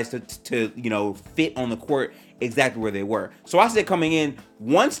getting guys to fit on the court exactly where they were. So I said coming in,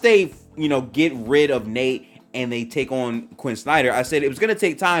 once they get rid of Nate and they take on Quinn Snyder, I said it was going to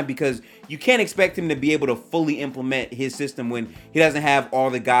take time because you can't expect him to be able to fully implement his system when he doesn't have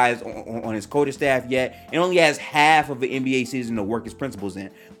all the guys on his coaching staff yet and only has half of the NBA season to work his principles in.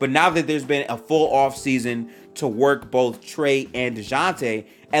 But now that there's been a full off season to work both Trae and DeJounte,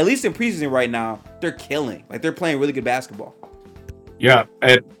 at least in preseason right now, they're killing. They're playing really good basketball. Yeah,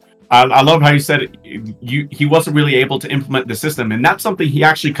 and I love how you said he wasn't really able to implement the system, and that's something he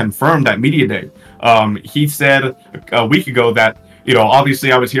actually confirmed at Media Day. He said a week ago that,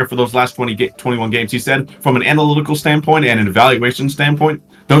 obviously I was here for those last 21 games. He said from an analytical standpoint and an evaluation standpoint,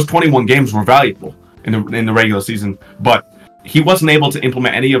 those 21 games were valuable in the regular season, but he wasn't able to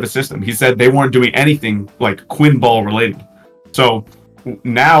implement any of his system. He said they weren't doing anything Quinn ball related. So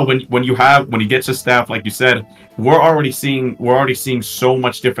now when you get to staff, like you said, we're already seeing so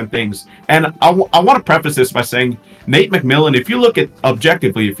much different things. And I want to preface this by saying Nate McMillan, if you look at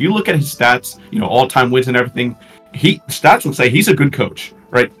his stats, all-time wins and everything, stats will say he's a good coach,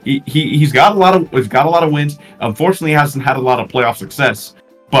 right? He's got a lot of wins. Unfortunately, he hasn't had a lot of playoff success.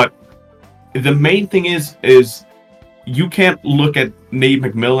 But the main thing is you can't look at Nate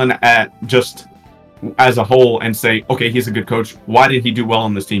McMillan at just as a whole and say, okay, he's a good coach. Why did he do well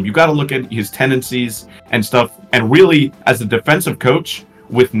on this team? You got to look at his tendencies and stuff. And really, as a defensive coach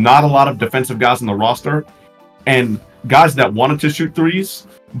with not a lot of defensive guys on the roster and guys that wanted to shoot threes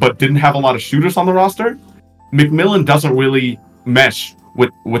but didn't have a lot of shooters on the roster, McMillan doesn't really mesh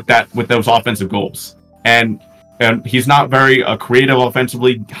with those offensive goals. And he's not very creative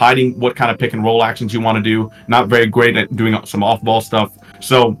offensively, hiding what kind of pick and roll actions you want to do. Not very great at doing some off-ball stuff.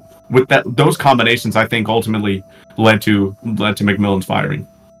 So with those combinations, I think ultimately led to McMillan's firing.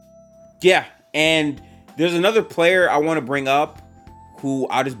 Yeah, and there's another player I want to bring up who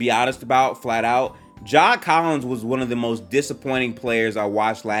I'll just be honest about, flat out. John Collins was one of the most disappointing players I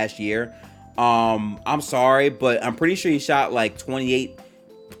watched last year. I'm sorry, but I'm pretty sure he shot 28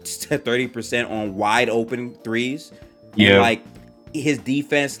 to 30% on wide open threes. Yeah. And his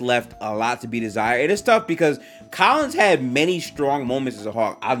defense left a lot to be desired. It is tough because Collins had many strong moments as a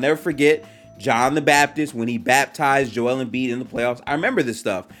Hawk. I'll never forget John the Baptist when he baptized Joel Embiid in the playoffs. I remember this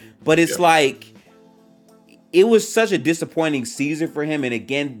stuff. But it's it was such a disappointing season for him. And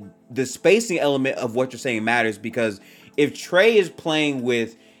again, the spacing element of what you're saying matters because if Trae is playing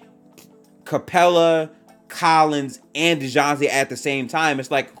with Capella, Collins, and DeJounte at the same time, it's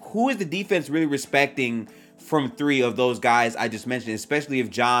who is the defense really respecting from three of those guys I just mentioned, especially if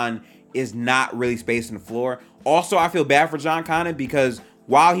John is not really spacing the floor. Also, I feel bad for John Collins because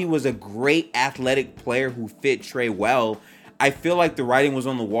while he was a great athletic player who fit Trae well, I feel like the writing was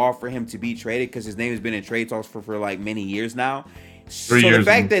on the wall for him to be traded because his name has been in trade talks for many years now. The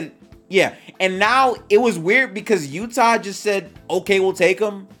fact that, yeah, and now it was weird because Utah just said, okay, we'll take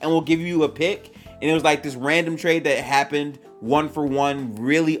him and we'll give you a pick. And it was this random trade that happened 1-for-1,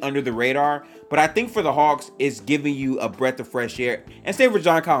 really under the radar. But I think for the Hawks, it's giving you a breath of fresh air. And same for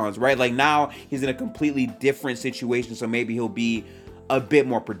John Collins, right? Like now he's in a completely different situation, so maybe he'll be a bit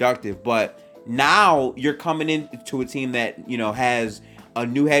more productive. But now you're coming into a team that, you know, has a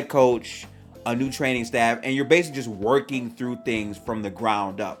new head coach, a new training staff, and you're basically just working through things from the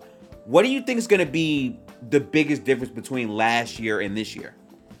ground up. What do you think is going to be the biggest difference between last year and this year?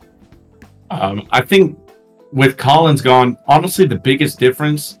 I think with Collins gone, honestly, the biggest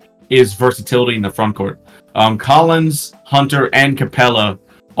difference is versatility in the front court. Collins, Hunter, and Capella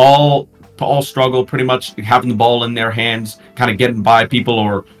all struggle pretty much having the ball in their hands, kind of getting by people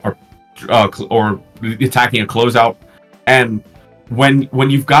or attacking a closeout. And when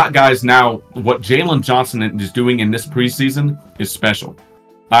you've got guys now, what Jalen Johnson is doing in this preseason is special.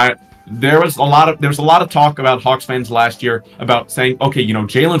 There was a lot of talk about Hawks fans last year about saying, okay, you know,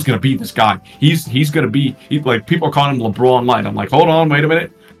 Jalen's gonna be this guy. He's gonna be like, people are calling him LeBron Light. I'm like, hold on, wait a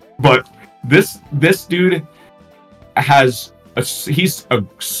minute. But this dude has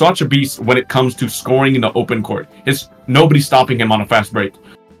such a beast when it comes to scoring in the open court. Nobody's stopping him on a fast break,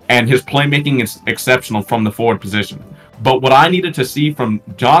 and his playmaking is exceptional from the forward position. But what I needed to see from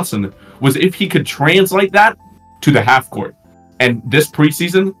Johnson was if he could translate that to the half court. And this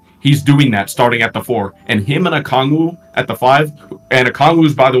preseason, he's doing that starting at the 4. And him and Okongwu at the 5. And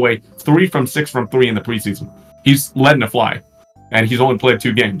Okongwu's, by the way, 3 from 6 from 3 in the preseason. He's letting it fly. And he's only played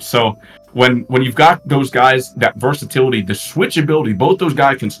 2 games. So when you've got those guys, that versatility, the switchability, both those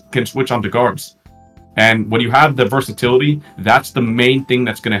guys can switch onto guards. And when you have the versatility, that's the main thing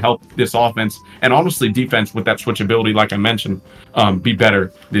that's going to help this offense and honestly defense with that switchability, like I mentioned, be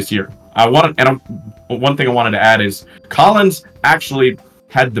better this year. One thing I wanted to add is Collins actually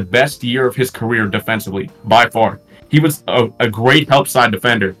had the best year of his career defensively by far. He was a great help side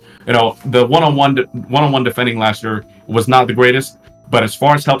defender. You know, the one-on-one defending last year was not the greatest, but as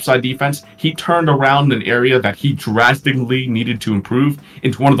far as help side defense, he turned around an area that he drastically needed to improve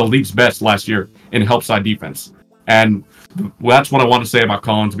into one of the league's best last year in help side defense. And that's what I want to say about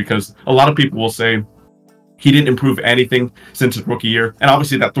Collins, because a lot of people will say he didn't improve anything since his rookie year. And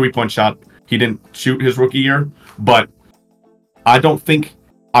obviously that 3-point shot, he didn't shoot his rookie year, but I think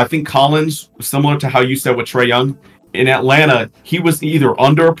Collins, similar to how you said with Trae Young, in Atlanta, he was either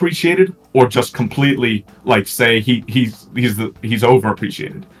underappreciated or just completely like say he's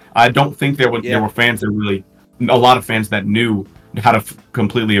overappreciated. I don't think there were fans that really, a lot of fans that knew how to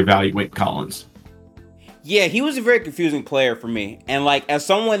completely evaluate Collins. Yeah, he was a very confusing player for me. And like, as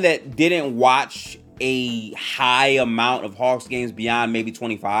someone that didn't watch a high amount of Hawks games beyond maybe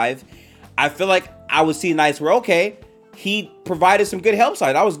 25, I feel like I would see nights where, okay, he provided some good help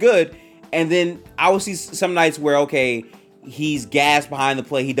side. That was good. And then I would see some nights where, okay, he's gassed behind the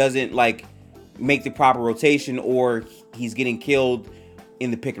play. He doesn't like make the proper rotation, or he's getting killed in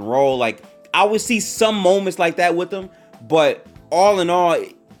the pick and roll. Like, I would see some moments like that with him. But all in all,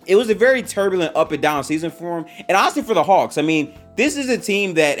 it was a very turbulent up and down season for him. And honestly, for the Hawks, I mean, this is a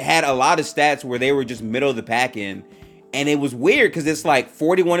team that had a lot of stats where they were just middle of the pack in. And it was weird because it's like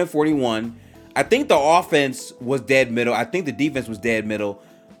 41-41. I think the offense was dead middle. I think the defense was dead middle.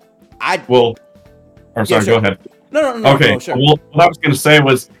 Go ahead. No, okay. Sure. Well, what I was going to say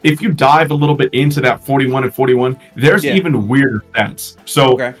was, if you dive a little bit into that 41-41, there's even weirder stats.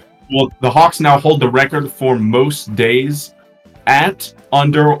 So, well, the Hawks now hold the record for most days at,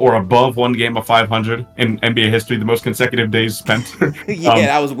 under, or above one game of 500 in NBA history, the most consecutive days spent.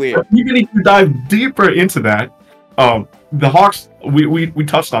 That was weird. Even if you dive deeper into that, the Hawks, we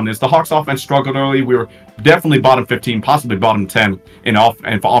touched on this. The Hawks offense struggled early. We were definitely bottom 15, possibly bottom 10 in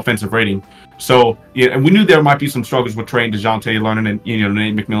for offensive rating. So, yeah, and we knew there might be some struggles with Trae and DeJounte learning, and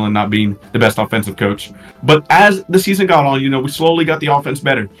Nate McMillan not being the best offensive coach. But as the season got on, we slowly got the offense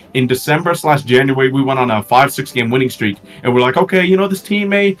better. In December/January, we went on a 5-6 game winning streak, and we're like, okay, this team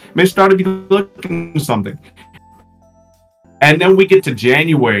may start to be looking at something. And then we get to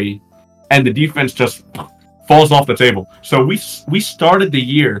January, and the defense just falls off the table. So we started the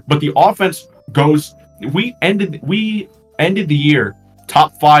year, but the offense goes. We ended the year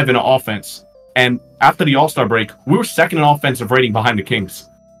top 5 in offense, and after the All-Star break, we were second in offensive rating behind the Kings.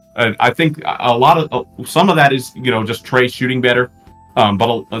 I think some of that is just Trae shooting better,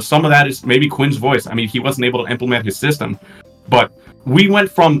 but some of that is maybe Quinn's voice. I mean, he wasn't able to implement his system, but we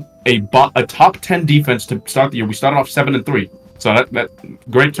went from a top 10 defense to start the year. We started off 7-3, so that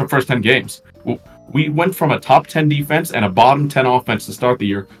great to first 10 games. We went from a top 10 defense and a bottom 10 offense to start the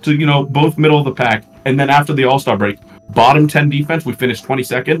year to, both middle of the pack. And then after the All-Star break, bottom 10 defense, we finished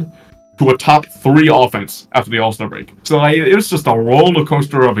 22nd, to a top 3 offense after the All-Star break. So it was just a roller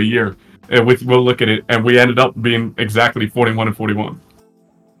coaster of a year. we'll look at it, and we ended up being exactly 41-41.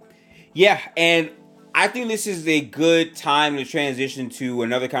 Yeah, and I think this is a good time to transition to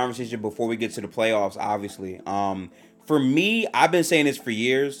another conversation before we get to the playoffs, obviously. For me, I've been saying this for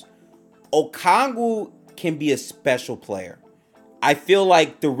years. Okongwu can be a special player. I feel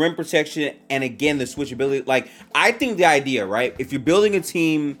like the rim protection and, again, the switchability. Like, I think the idea, right? If you're building a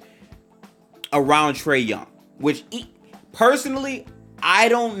team around Trae Young, which personally, I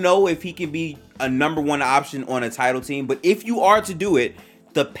don't know if he can be a number one option on a title team. But if you are to do it,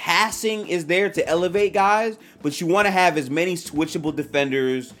 the passing is there to elevate guys, but you want to have as many switchable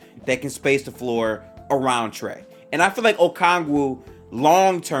defenders that can space the floor around Trae. And I feel like Okongwu,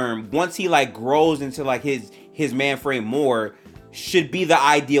 long term, once he like grows into like his man frame more, should be the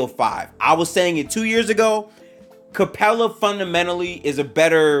ideal 5. I was saying it 2 years ago. Capella fundamentally is a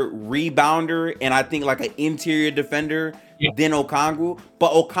better rebounder and I think like an interior defender than Okongwu.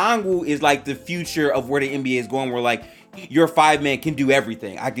 But Okongwu is like the future of where the NBA is going, where like your 5-man can do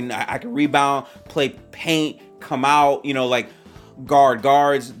everything. I can rebound, play paint, come out, like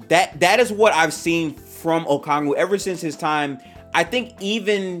guards. That is what I've seen from Okongwu ever since his time. I think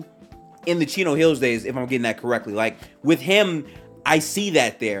even in the Chino Hills days, if I'm getting that correctly, like with him, I see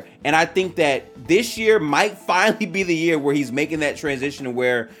that there. And I think that this year might finally be the year where he's making that transition to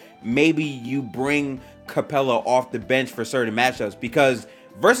where maybe you bring Capella off the bench for certain matchups, because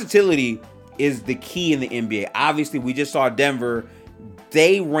versatility is the key in the NBA. Obviously, we just saw Denver.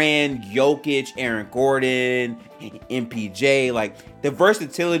 They ran Jokic, Aaron Gordon, MPJ. Like, the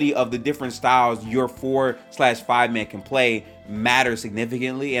versatility of the different styles your 4/5-man can play matters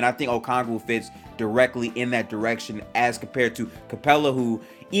significantly. And I think Okongwu fits directly in that direction as compared to Capella, who,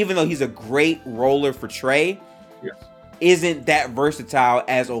 even though he's a great roller for Trae, isn't that versatile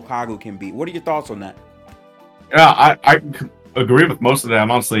as Okongwu can be. What are your thoughts on that? Yeah, I agree with most of that,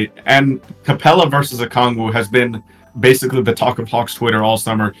 honestly. And Capella versus Okongwu has been basically the talk of Hawks Twitter all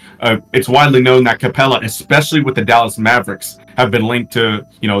summer. It's widely known that Capella, especially with the Dallas Mavericks, have been linked to,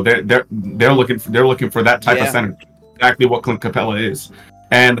 they're looking for that type of center. Exactly what Clint Capella is.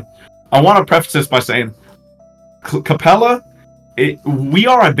 And I want to preface this by saying Capella, we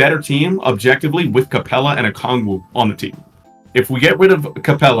are a better team objectively with Capella and Okongwu on the team. If we get rid of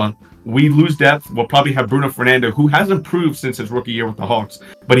Capella, we lose depth. We'll probably have Bruno Fernando, who has improved since his rookie year with the Hawks,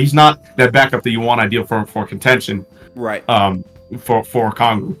 but he's not that backup that you want ideal for contention. Right. For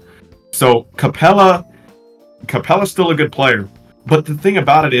Okongwu. So Capella's still a good player, but the thing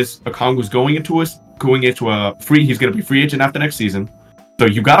about it is Okongwu's going into a free. He's going to be free agent after next season. So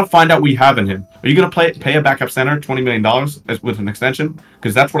you got to find out what you have in him. Are you going to pay a backup center $20 million with an extension?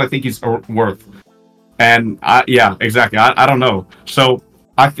 Because that's what I think he's worth. And exactly. I don't know. So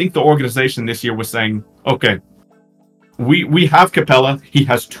I think the organization this year was saying, okay, we have Capella. He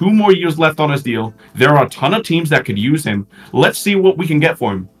has 2 more years left on his deal. There are a ton of teams that could use him. Let's see what we can get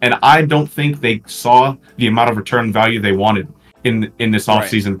for him. And I don't think they saw the amount of return value they wanted in this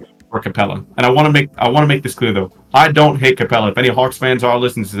offseason for Capella. And I want to make this clear though. I don't hate Capella. If any Hawks fans are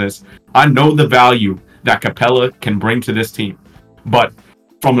listening to this, I know the value that Capella can bring to this team. But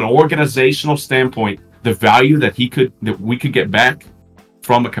from an organizational standpoint, the value that we could get back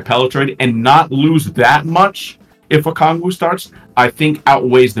from a Capella trade and not lose that much if Okongwu starts, I think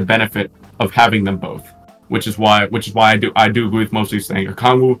outweighs the benefit of having them both. Which is why I do agree with most of you saying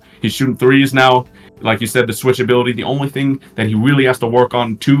Okongwu, he's shooting threes now. Like you said, the switchability, the only thing that he really has to work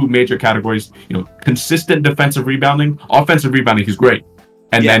on, 2 major categories, consistent defensive rebounding, offensive rebounding, he's great.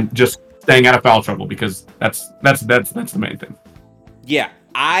 And then just staying out of foul trouble, because that's the main thing. Yeah,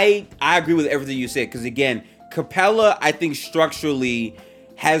 I agree with everything you said, because again, Capella, I think structurally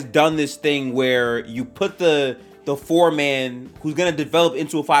has done this thing where you put the 4-man who's going to develop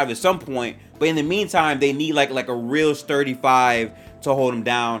into a 5 at some point, but in the meantime, they need like a real sturdy 5 to hold him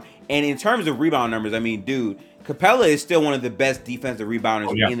down. And in terms of rebound numbers, I mean, dude, Capella is still one of the best defensive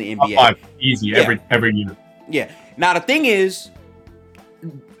rebounders in the NBA. Top 5, easy, every year. Yeah. Now, the thing is,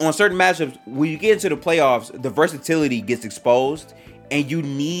 on certain matchups, when you get into the playoffs, the versatility gets exposed, and you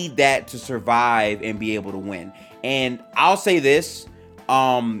need that to survive and be able to win. And I'll say this,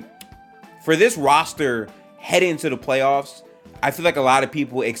 for this roster heading into the playoffs, I feel like a lot of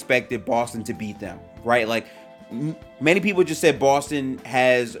people expected Boston to beat them, right? Like, many people just said Boston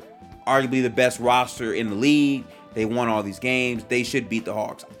has arguably the best roster in the league. They won all these games. They should beat the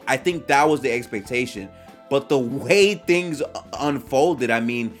Hawks. I think that was the expectation. But the way things unfolded, I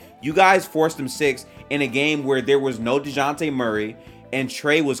mean, you guys forced them 6 in a game where there was no DeJounte Murray, and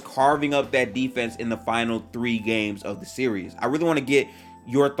Trae was carving up that defense in the final 3 games of the series. I really want to get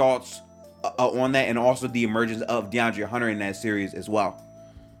your thoughts on that, and also the emergence of DeAndre Hunter in that series as well.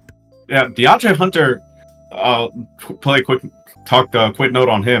 Yeah, DeAndre Hunter. Play quick quick note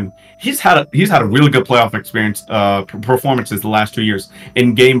on him. He's had a really good playoff experience performances the last 2 years.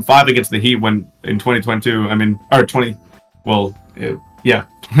 In Game 5 against the Heat, when in 2022, I mean, or 20, well, yeah,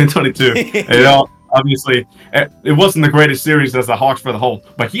 2022. Obviously, it wasn't the greatest series as the Hawks for the whole,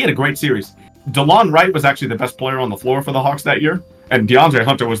 but he had a great series. DeLon Wright was actually the best player on the floor for the Hawks that year, and DeAndre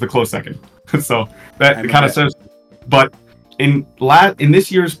Hunter was the close second. So that kind of says. But in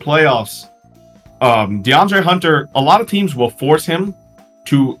this year's playoffs, DeAndre Hunter, a lot of teams will force him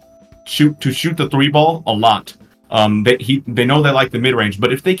to shoot the three ball a lot. They know they like the mid range,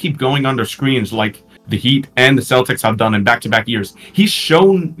 but if they keep going under screens like the Heat and the Celtics have done in back-to-back years, he's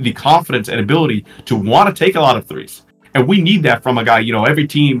shown the confidence and ability to want to take a lot of threes. And we need that from a guy. Every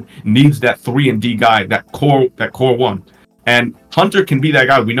team needs that 3-and-D guy, that core one. And Hunter can be that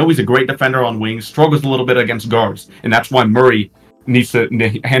guy. We know he's a great defender on wings, struggles a little bit against guards, and that's why Murray needs to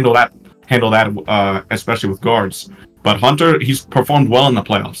handle that, especially with guards. But Hunter, he's performed well in the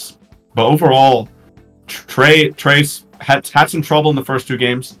playoffs. But overall, Trae had some trouble in the first 2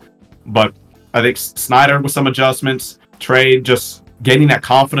 games, but I think Snyder with some adjustments, Trae just getting that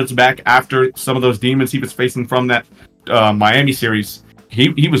confidence back after some of those demons he was facing from that Miami series.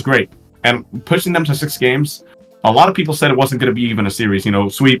 He was great, and pushing them to 6 games. A lot of people said it wasn't going to be even a series,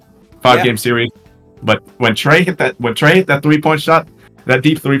 sweep 5-game series. But when Trae hit that 3-point shot, that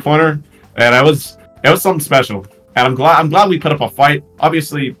deep 3-pointer, and it was something special. And I'm glad we put up a fight.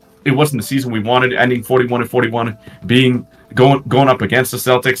 Obviously, it wasn't the season we wanted, ending 41-41, going up against the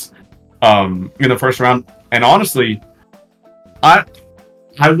Celtics in the first round. And honestly, I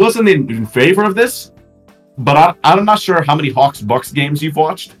wasn't in favor of this, but I'm not sure how many Hawks-Bucks games you've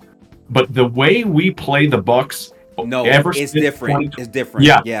watched. But the way we play the Bucks, it's different. It's different.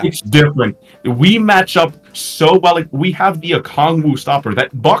 Yeah, it's different. We match up so well. Like, we have the Okongwu stopper.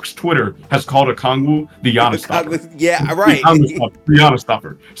 That Bucks Twitter has called Okongwu the Giannis stopper. Yeah, right. The Giannis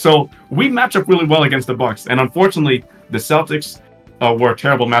stopper. So we match up really well against the Bucks, and unfortunately, the Celtics were a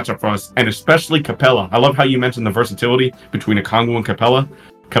terrible matchup for us, and especially Capella. I love how you mentioned the versatility between Okongwu and Capella.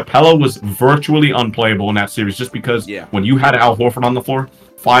 Capella was virtually unplayable in that series just because when you had Al Horford on the floor,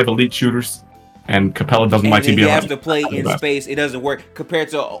 5 elite shooters, and Capella doesn't like to be around. He has to play in space. It doesn't work compared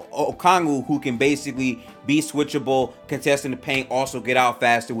to Okongwu, who can basically be switchable, contest in the paint, also get out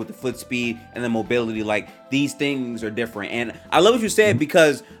faster with the foot speed and the mobility. Like, these things are different. And I love what you said,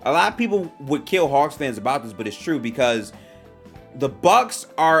 because a lot of people would kill Hawks fans about this, but it's true, because the Bucks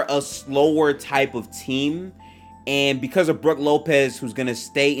are a slower type of team, and because of Brook Lopez, who's going to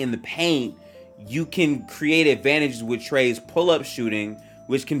stay in the paint, you can create advantages with Trae's pull-up shooting,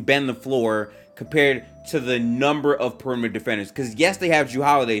 which can bend the floor, compared to the number of perimeter defenders. Because yes, they have Jrue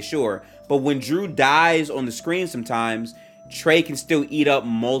Holiday, sure, but when Drew dies on the screen sometimes, Trae can still eat up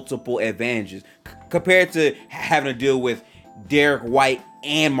multiple advantages, compared to having to deal with Derek White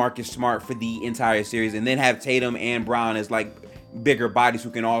and Marcus Smart for the entire series, and then have Tatum and Brown as like bigger bodies who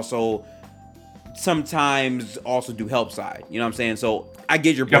can also sometimes also do help side. You know what I'm saying? So I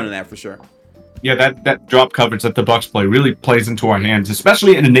get your point on that for sure. Yeah, that drop coverage that the Bucks play really plays into our hands,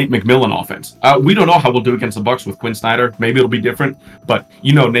 especially in a Nate McMillan offense. We don't know how we'll do against the Bucks with Quinn Snyder. Maybe it'll be different, but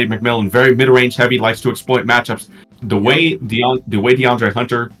Nate McMillan, very mid-range heavy, likes to exploit matchups. The way DeAndre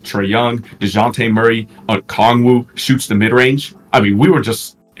Hunter, Trae Young, DeJounte Murray, Okongwu shoots the mid-range. I mean, we were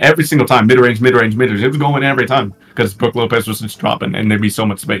just every single time mid-range. It was going every time because Brook Lopez was just dropping, and there'd be so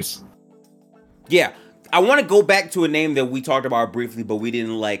much space. Yeah. I want to go back to a name that we talked about briefly, but we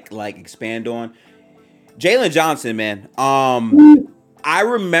didn't like expand on. Jalen Johnson, man. I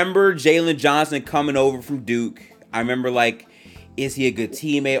remember Jalen Johnson coming over from Duke. I remember, like, is he a good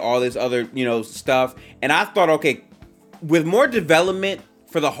teammate? All this other, stuff. And I thought, okay, with more development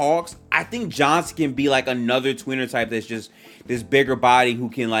for the Hawks, I think Johnson can be like another tweener type that's just this bigger body who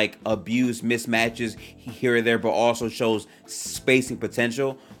can like abuse mismatches here or there, but also shows spacing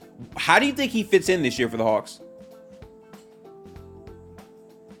potential. How do you think he fits in this year for the Hawks?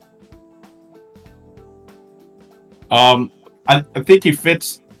 I think he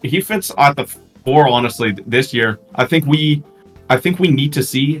fits at the 4, honestly, this year. I think we need to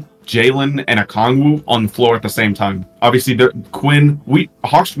see Jalen and Okongwu on the floor at the same time. Obviously,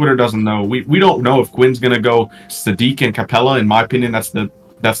 Hawks Twitter doesn't know. We don't know if Quinn's gonna go Sadiq and Capella. In my opinion, that's the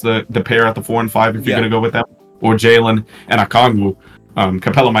pair at the 4 and 5 if you're gonna go with them, or Jalen and Okongwu.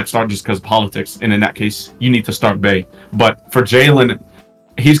 Capella might start just because of politics, and in that case, you need to start Bay. But for Jalen,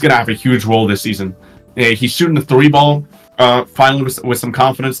 he's going to have a huge role this season. He's shooting the 3 ball finally with some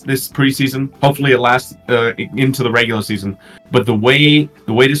confidence this preseason. Hopefully it lasts into the regular season. But the way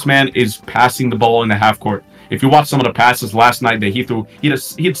this man is passing the ball in the half court, If you watch some of the passes last night that he threw, he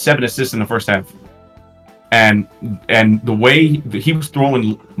had 7 assists in the first half. And the way he was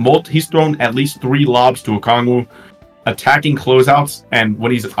throwing, he's thrown at least 3 lobs to Okongwu, attacking closeouts, and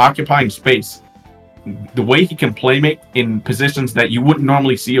when he's occupying space, the way he can play make in positions that you wouldn't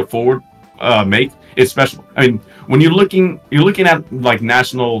normally see a forward make is special. I mean, when you're looking at like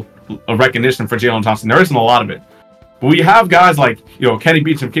national recognition for Jalen Johnson, there isn't a lot of it. But we have guys like, Kenny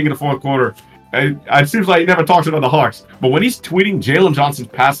Beecham kicking the fourth quarter. It seems like he never talks about the Hawks, but when he's tweeting Jalen Johnson's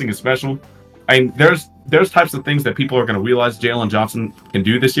passing is special. I mean, there's types of things that people are going to realize Jalen Johnson can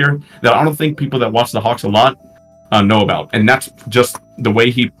do this year that I don't think people that watch the Hawks a lot know about, and that's just the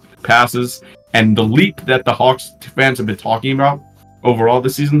way he passes and the leap that the Hawks fans have been talking about overall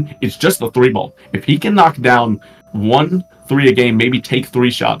this season. It's just the 3-ball. If he can knock down 1 3 a game, maybe take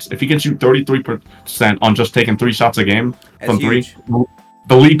 3 shots. If he can shoot 33% on just taking 3 shots a game from 3,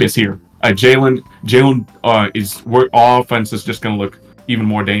 the leap is here. Jalen is where our offense is just going to look even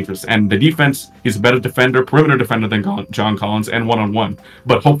more dangerous. And the defense, he's a better defender, perimeter defender than John Collins, and one-on-one.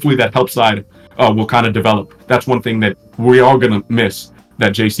 But hopefully that help side will kind of develop. That's one thing that we are going to miss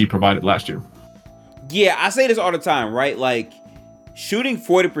that JC provided last year. Yeah, I say this all the time, right? Like, shooting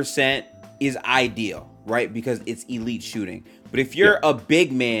 40% is ideal, right? Because it's elite shooting. But if you're a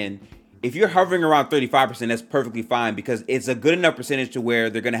big man, if you're hovering around 35%, that's perfectly fine because it's a good enough percentage to where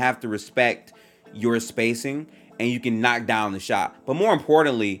they're going to have to respect your spacing and you can knock down the shot. But more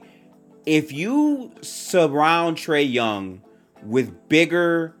importantly, if you surround Trae Young with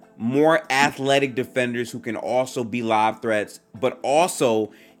bigger, more athletic defenders who can also be lob threats, but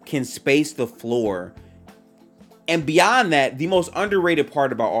also can space the floor. And beyond that, the most underrated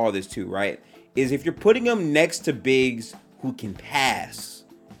part about all this too, right, is if you're putting them next to bigs who can pass,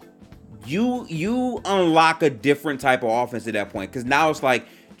 you unlock a different type of offense at that point. Because now it's like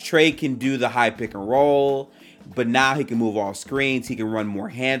Trae can do the high pick and roll, but now he can move off screens. He can run more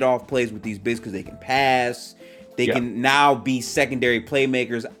handoff plays with these bigs because they can pass. They can now be secondary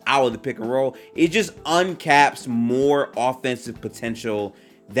playmakers out of the pick and roll. It just uncaps more offensive potential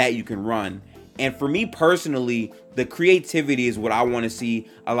that you can run. And for me personally, the creativity is what I want to see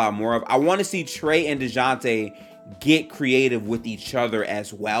a lot more of. I want to see Trae and DeJounte get creative with each other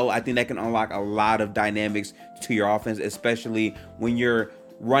as well. I think that can unlock a lot of dynamics to your offense, especially when you're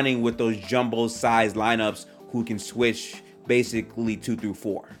running with those jumbo-sized lineups who can switch basically 2 through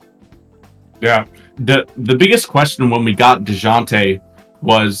 4. Yeah. The biggest question when we got DeJounte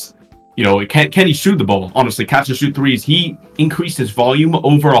was, can he shoot the ball? Honestly, catch and shoot threes. He increased his volume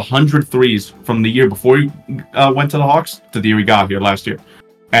over 100 threes from the year before he went to the Hawks to the year he got here last year.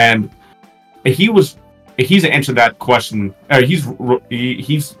 And he's answered that question.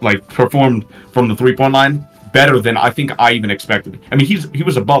 He's like performed from the 3-point line better than I think I even expected. I mean, he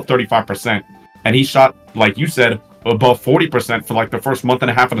was above 35%, and he shot, like you said, above 40% for like the first month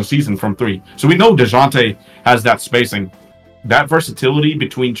and a half of the season from 3. So we know DeJounte has that spacing. That versatility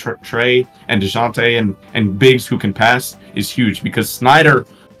between Trae and DeJounte and bigs who can pass is huge because Snyder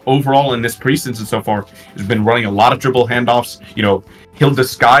overall in this preseason so far has been running a lot of dribble handoffs. He'll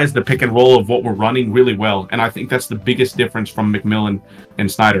disguise the pick and roll of what we're running really well. And I think that's the biggest difference from McMillan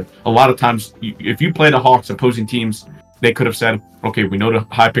and Snyder. A lot of times, if you play the Hawks opposing teams, they could have said, okay, we know the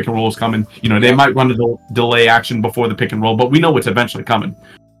high pick and roll is coming. They might run the delay action before the pick and roll, but we know it's eventually coming.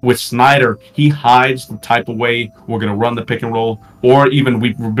 With Snyder, he hides the type of way we're going to run the pick and roll, or even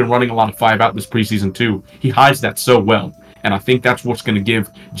we've been running a lot of 5-out this preseason too. He hides that so well. And I think that's what's going to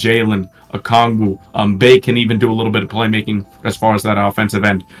give Jalen, Okongwu, Bay can even do a little bit of playmaking as far as that offensive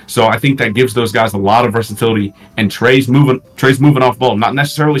end. So I think that gives those guys a lot of versatility. And Trae's moving off ball, not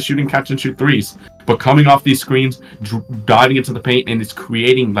necessarily shooting catch and shoot threes, but coming off these screens, diving into the paint, and it's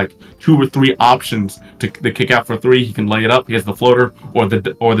creating like 2 or 3 options to the kick out for 3. He can lay it up. He has the floater or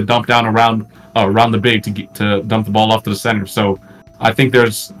the dump down around the big to dump the ball off to the center. So I think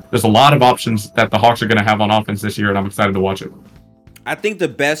there's a lot of options that the Hawks are going to have on offense this year, and I'm excited to watch it. I think the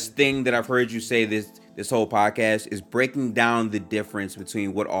best thing that I've heard you say this whole podcast is breaking down the difference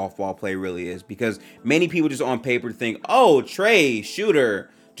between what off-ball play really is, because many people just on paper think, oh, Trae,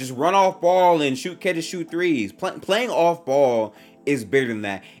 shooter, just run off ball and catch and shoot threes. Playing off ball is bigger than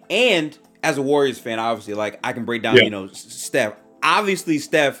that. And as a Warriors fan, obviously, like I can break down, Steph. Obviously,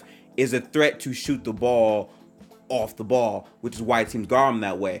 Steph is a threat to shoot the ball off the ball, which is why teams guard him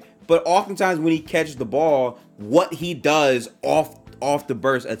that way. But oftentimes when he catches the ball, what he does off the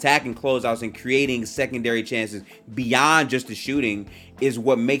burst, attacking closeouts and creating secondary chances beyond just the shooting is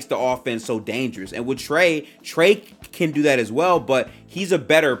what makes the offense so dangerous. And with Trae can do that as well, but he's a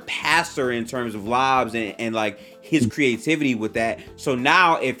better passer in terms of lobs and like his creativity with that. So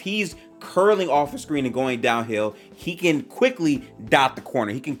now if he's curling off a screen and going downhill. He can quickly dot the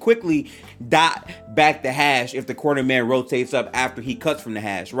corner. He can quickly dot back the hash if the corner man rotates up after he cuts from the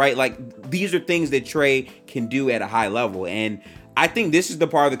hash, right? Like, these are things that Trae can do at a high level. And I think this is the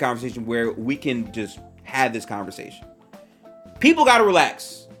part of the conversation where we can just have this conversation. People got to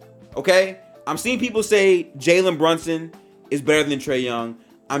relax, okay? I'm seeing people say Jalen Brunson is better than Trae Young.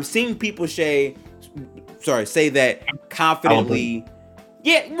 I'm seeing people say that confidently.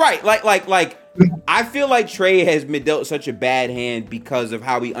 Yeah, right. Like I feel like Trae has been dealt such a bad hand because of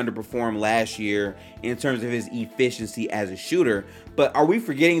how he underperformed last year in terms of his efficiency as a shooter. But are we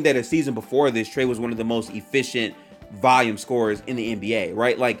forgetting that a season before this, Trae was one of the most efficient volume scorers in the NBA,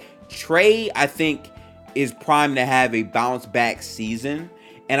 right? Like, Trae, I think, is primed to have a bounce back season.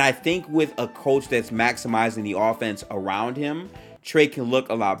 And I think with a coach that's maximizing the offense around him, Trae can look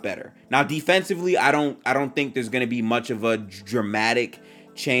a lot better. Now, defensively, I don't think there's going to be much of a dramatic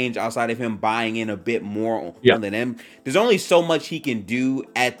change outside of him buying in a bit more on the end. There's only so much he can do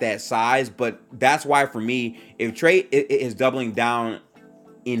at that size, but that's why for me, if Trae is doubling down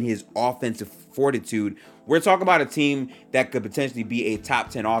in his offensive fortitude, we're talking about a team that could potentially be a top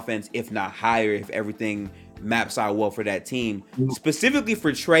 10 offense, if not higher, if everything maps out well for that team. Specifically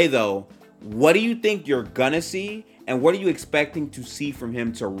for Trae, though, what do you think you're gonna see, and what are you expecting to see from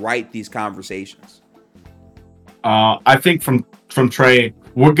him to right these conversations? I think from Trae,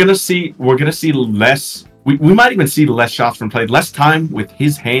 we're gonna see less. We might even see less shots from Trae, less time with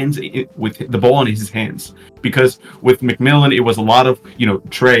his hands, with the ball in his hands. Because with McMillan, it was a lot of,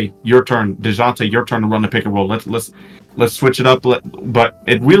 Trae, your turn, DeJounte, your turn to run the pick and roll. Let's switch it up. But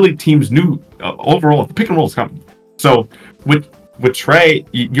it really, teams knew overall the pick and roll is coming. So with Trae,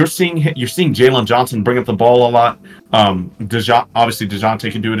 you're seeing Jalen Johnson bring up the ball a lot. Obviously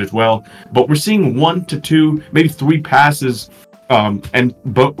DeJounte can do it as well. But we're seeing 1 to 2, maybe 3 passes. And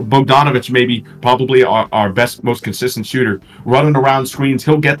Bogdanovic maybe probably our best, most consistent shooter, running around screens.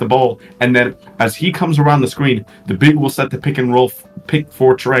 He'll get the ball, and then as he comes around the screen, the big will set the pick and roll pick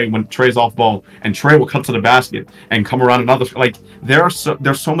for Trae when Trae's off ball, and Trae will cut to the basket and come around another. Like, there's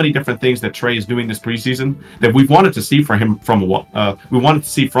so many different things that Trae is doing this preseason that we've wanted to see from him for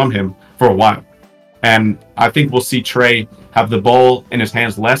a while. And I think we'll see Trae have the ball in his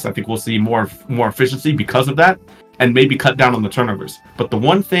hands less. I think we'll see more efficiency because of that, and maybe cut down on the turnovers. But the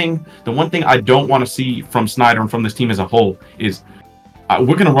one thing I don't want to see from Snyder and from this team as a whole is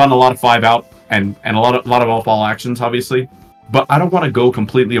we're going to run a lot of 5 out and a lot of off-ball actions, obviously. But I don't want to go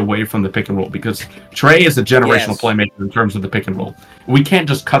completely away from the pick and roll, because Trae is a generational playmaker in terms of the pick and roll. We can't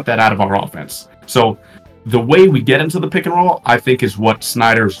just cut that out of our offense. So the way we get into the pick and roll, I think, is what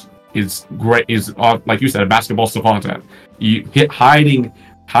Snyder's is great. Is like you said, a basketball savant at. You hiding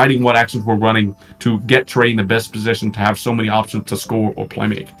what actions we're running to get Trae in the best position to have so many options to score or play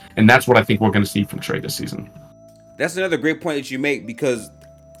make. And that's what I think we're going to see from Trae this season. That's another great point that you make, because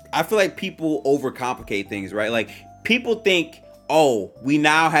I feel like people overcomplicate things, right? Like, people think, oh, we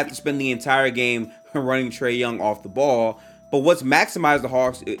now have to spend the entire game running Trae Young off the ball. But what's maximized the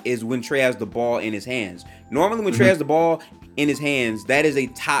Hawks is when Trae has the ball in his hands. Normally when Trae has the ball in his hands, that is a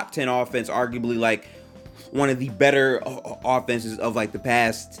top 10 offense, arguably like one of the better offenses of like the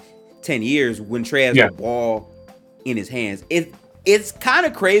past 10 years when Trae has the ball in his hands. It's kind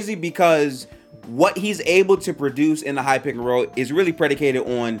of crazy, because what he's able to produce in the high pick and roll is really predicated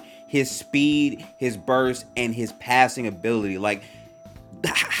on his speed, his burst, and his passing ability. Like,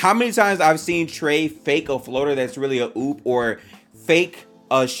 how many times I've seen Trae fake a floater that's really a oop, or fake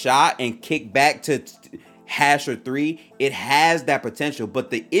a shot and kick back to hash or 3. It has that potential, but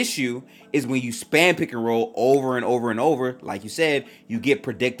the issue is when you spam pick and roll over and over and over, like you said, you get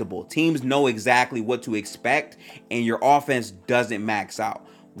predictable. Teams know exactly what to expect, and your offense doesn't max out.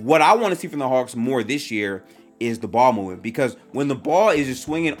 What I want to see from the Hawks more this year is the ball movement, because when the ball is just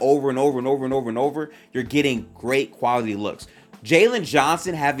swinging over and over and over and over and over, you're getting great quality looks. Jalen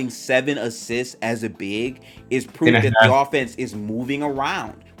Johnson having 7 assists as a big is proof that the offense is moving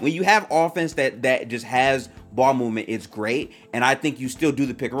around. When you have offense that just has ball movement, it's great. And I think you still do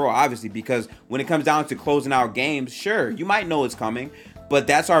the pick and roll, obviously, because when it comes down to closing out games, sure, you might know it's coming, but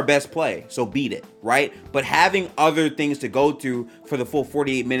that's our best play, so beat it, right? But having other things to go to for the full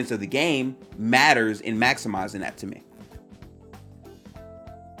 48 minutes of the game matters in maximizing that to me.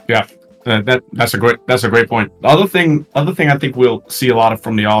 Yeah. That's a great point. The other thing I think we'll see a lot of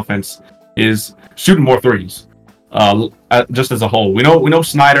from the offense is shooting more threes. just as a whole. We know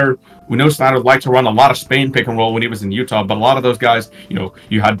Snyder. We know Snyder liked to run a lot of Spain pick and roll when he was in Utah, but a lot of those guys,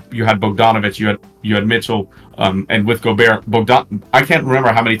 you had Bogdanovic, you had Mitchell, and with Gobert, I can't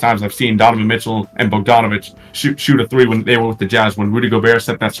remember how many times I've seen Donovan Mitchell and Bogdanovic shoot a three when they were with the Jazz. When Rudy Gobert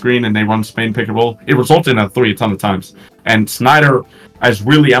set that screen and they run Spain pick and roll, it resulted in a three a ton of times. And Snyder has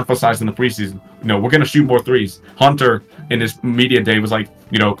really emphasized in the preseason, we're going to shoot more threes. Hunter in his media day was like,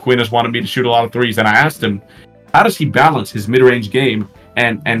 Quinn has wanted me to shoot a lot of threes, and I asked him, how does he balance his mid-range game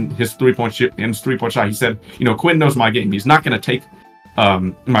and his three-point shot? He said, Quinn knows my game. He's not going to take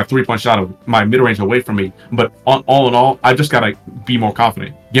my three-point shot of my mid-range away from me. But all in all, I just got to be more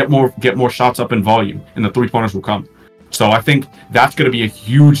confident, get more shots up in volume, and the three-pointers will come. So I think that's going to be a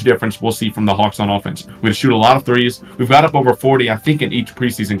huge difference we'll see from the Hawks on offense. We're going to shoot a lot of threes. We've got up over 40, I think, in each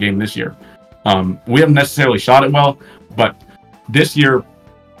preseason game this year. We haven't necessarily shot it well, but this year,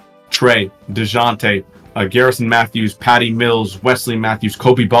 Trae, DeJounte, Garrison Matthews, Patty Mills, Wesley Matthews,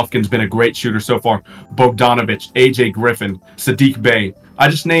 Kobe Buffkin's been a great shooter so far. Bogdanovic, AJ Griffin, Sadiq Bey. I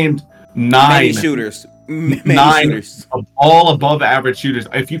just named nine shooters. Of all above average shooters.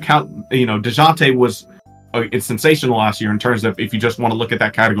 If you count, DeJounte was it's sensational last year in terms of if you just want to look at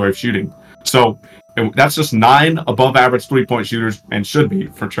that category of shooting. So that's just 9 above average 3-point shooters, and should be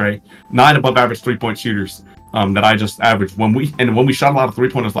for Trae. 9 above average 3-point shooters that I just averaged. When we shot a lot of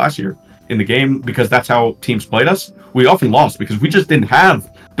 3-pointers last year in the game, because that's how teams played us, we often lost because we just didn't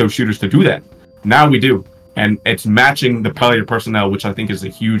have those shooters to do that. Now we do, and it's matching the player personnel, which I think is a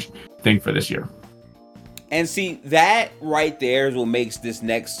huge thing for this year. And see, that right there is what makes this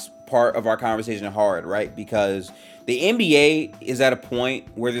next part of our conversation hard, right? Because the NBA is at a point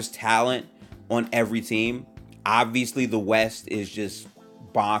where there's talent on every team. Obviously, the West is just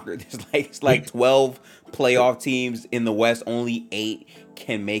bonkers. It's like 12 playoff teams in the West. Only 8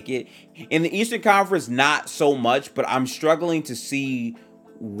 can make it. In the Eastern Conference, not so much, but I'm struggling to see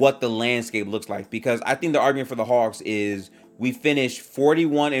what the landscape looks like, because I think the argument for the Hawks is we finished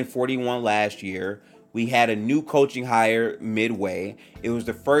 41-41 last year. We had a new coaching hire midway. It was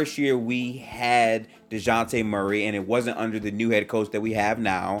the first year we had DeJounte Murray, and it wasn't under the new head coach that we have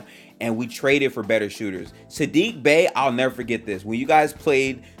now. And we traded for better shooters. Sadiq Bey, I'll never forget this. When you guys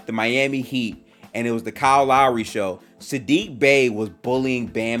played the Miami Heat, and it was the Kyle Lowry show, Sadiq Bey was bullying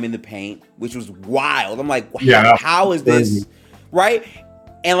Bam in the paint, which was wild. I'm like, wow, how is this? Right?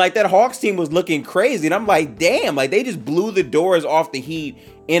 And like that Hawks team was looking crazy. And I'm like, damn, like they just blew the doors off the Heat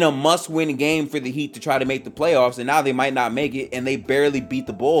in a must-win game for the Heat to try to make the playoffs, and now they might not make it, and they barely beat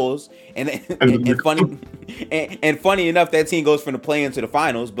the Bulls. And funny enough, that team goes from the play-in to the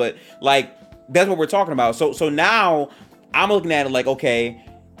finals. But like that's what we're talking about. So now I'm looking at it like, okay,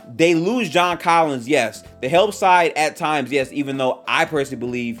 they lose John Collins, yes. The help side at times, yes. Even though I personally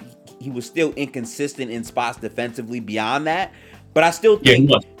believe he was still inconsistent in spots defensively beyond that, but I still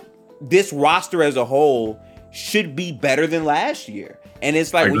think this roster as a whole should be better than last year. And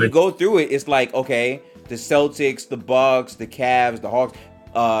it's like when you go through it, it's like, okay, the Celtics, the Bucks, the Cavs, the Hawks,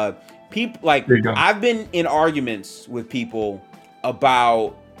 people like I've been in arguments with people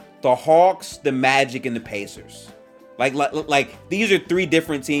about the Hawks, the Magic, and the Pacers. Like these are 3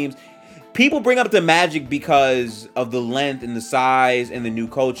 different teams. People bring up the Magic because of the length and the size and the new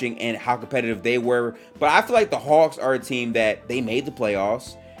coaching and how competitive they were. But I feel like the Hawks are a team that they made the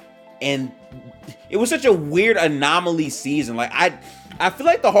playoffs, and it was such a weird anomaly season. Like I feel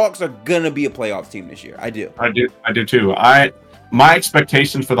like the Hawks are gonna be a playoff team this year. I do too. My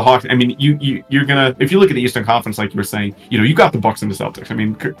expectations for the Hawks, I mean, you're gonna, if you look at the Eastern Conference, like you were saying, you got the Bucks and the Celtics. I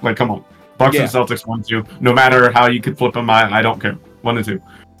mean, like, come on. Bucks and Celtics 1-2. No matter how you could flip them, I don't care. 1-2.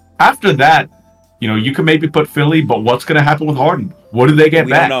 After that, you could maybe put Philly, but what's going to happen with Harden? What do they get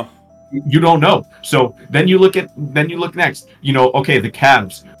back? Don't know. You don't know. So then you look next. Okay, the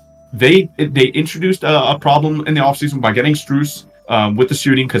Cavs. They introduced a problem in the offseason by getting Strus with the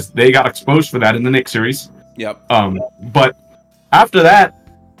shooting, because they got exposed for that in the Knicks series. Yep. But after that,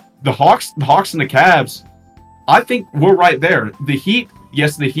 the Hawks and the Cavs, I think we're right there. The Heat,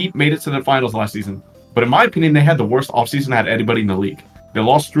 yes, the Heat made it to the finals last season, but in my opinion, they had the worst offseason had anybody in the league. They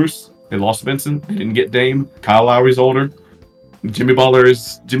lost Strus, they lost Vincent, they didn't get Dame. Kyle Lowry's older. Jimmy Butler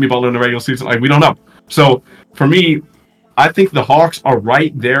in the regular season. Like, we don't know. So for me, I think the Hawks are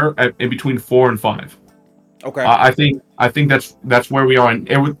right there in between 4 and 5. Okay. I think that's where we are.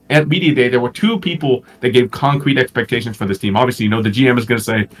 And at media day, there were 2 people that gave concrete expectations for this team. Obviously, the GM is going to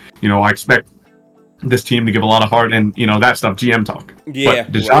say, I expect this team to give a lot of heart and that stuff. GM talk. Yeah.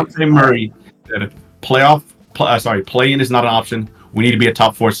 But DeJounte Murray said, play-in is not an option. We need to be a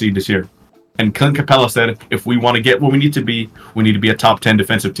top 4 seed this year. And Clint Capella said, if we want to get where we need to be a top 10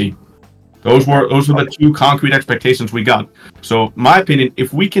 defensive team. Those were the two concrete expectations we got. So, my opinion,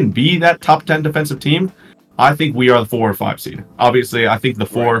 if we can be that top 10 defensive team, I think we are the 4 or 5 seed. Obviously, I think the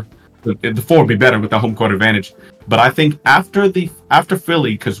 4 would be better with the home court advantage. But I think after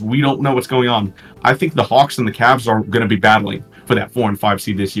Philly, because we don't know what's going on, I think the Hawks and the Cavs are going to be battling for that 4 and 5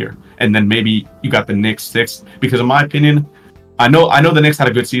 seed this year. And then maybe you got the Knicks 6, because in my opinion, I know the Knicks had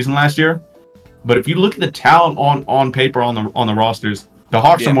a good season last year, but if you look at the talent on paper on the rosters, the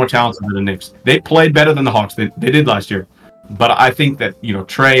Hawks are more talented than the Knicks. They played better than the Hawks. They did last year. But I think that,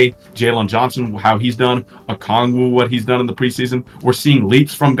 Trae, Jalen Johnson, how he's done, Okongwu, what he's done in the preseason, we're seeing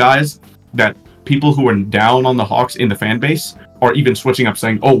leaps from guys that people who are down on the Hawks in the fan base are even switching up,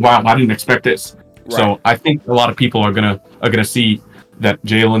 saying, "Oh wow, I didn't expect this." Right. So I think a lot of people are gonna see that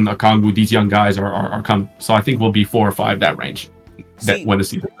Jalen, Okongwu, these young guys are coming. So I think we'll be 4 or 5 that range. When the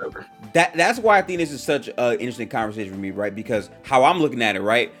season's over. That's why I think this is such an interesting conversation for me, right? Because how I'm looking at it,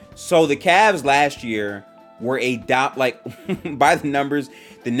 right? So the Cavs last year were by the numbers,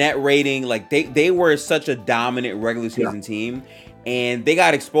 the net rating, they were such a dominant regular season team, and they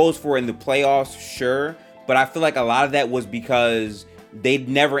got exposed for it in the playoffs, sure, but I feel like a lot of that was because they'd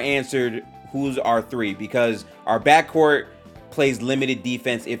never answered who's our 3, because our backcourt plays limited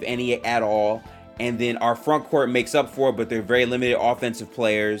defense, if any at all, and then our front court makes up for it, but they're very limited offensive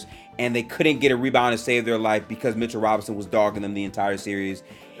players, and they couldn't get a rebound to save their life because Mitchell Robinson was dogging them the entire series.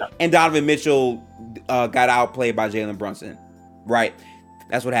 And Donovan Mitchell got outplayed by Jalen Brunson. Right.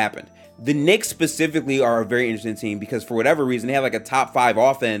 That's what happened. The Knicks specifically are a very interesting team because for whatever reason, they have a top 5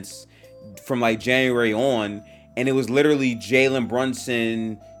 offense from January on. And it was literally Jalen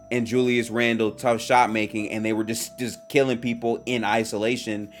Brunson and Julius Randle tough shot making. And they were just killing people in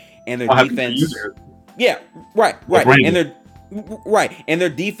isolation. And their defense. Yeah. Right. And their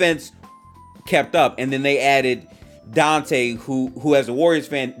defense kept up. And then they added Dante, who as a Warriors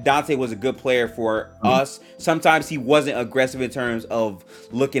fan, Dante was a good player for us. Sometimes he wasn't aggressive in terms of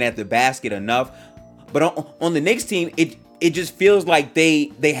looking at the basket enough. But on the Knicks team, it just feels like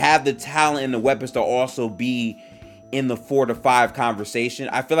they have the talent and the weapons to also be in the 4 to 5 conversation.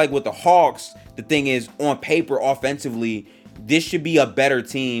 I feel like with the Hawks, the thing is, on paper, offensively, this should be a better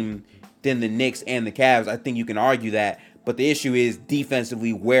team than the Knicks and the Cavs. I think you can argue that. But the issue is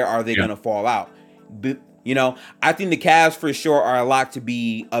defensively, where are they going to fall out? I think the Cavs for sure are a lot to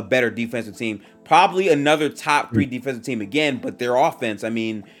be a better defensive team. Probably another top 3 defensive team again, but their offense,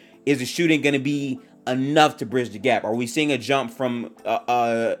 is the shooting going to be enough to bridge the gap? Are we seeing a jump from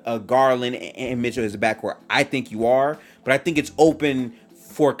a Garland and Mitchell as a backcourt? I think you are, but I think it's open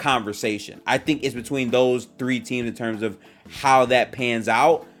for conversation. I think it's between those 3 teams in terms of how that pans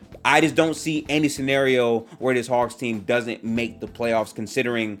out. I just don't see any scenario where this Hawks team doesn't make the playoffs,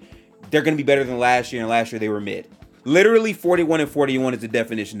 considering they're going to be better than last year, and last year they were mid. Literally 41-41 is the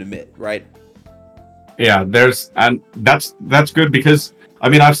definition of mid, right? Yeah, and that's good because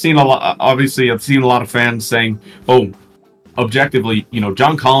I've seen a lot. Obviously, I've seen a lot of fans saying, "Oh, objectively,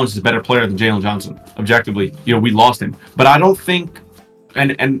 John Collins is a better player than Jalen Johnson. Objectively, we lost him." But I don't think,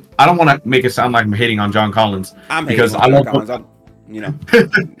 and I don't want to make it sound like I'm hating on John Collins. I'm because hating on John Collins.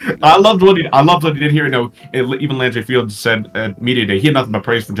 I loved what he did here. Even Landry Fields said at media day he had nothing but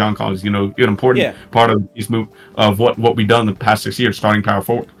praise for John Collins. An important part of his move of what we've done the past 6 years, starting power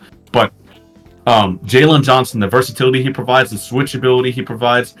forward. But Jalen Johnson, the versatility he provides, the switchability he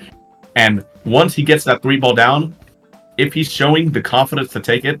provides, and once he gets that 3 ball down, if he's showing the confidence to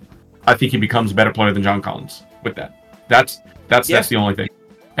take it, I think he becomes a better player than John Collins. With that, that's the only thing.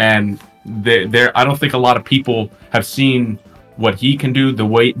 And I don't think a lot of people have seen what he can do,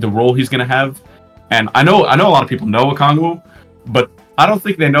 the role he's going to have. And I know a lot of people know Okongwu, but I don't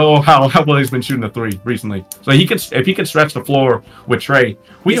think they know how well he's been shooting the 3 recently. So if he can stretch the floor with Trae,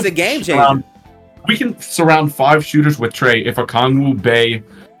 he's a game changer. We can surround 5 shooters with Trae if Okongwu, Bey,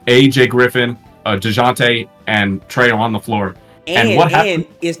 AJ Griffin, DeJounte, and Trae are on the floor. And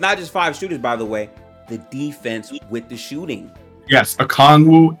it's not just 5 shooters, by the way. The defense with the shooting. Yes,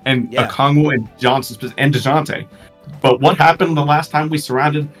 Okongwu and Johnson and DeJounte. But what happened the last time we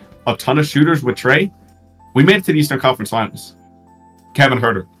surrounded a ton of shooters with Trae? We made it to the Eastern Conference Finals. Kevin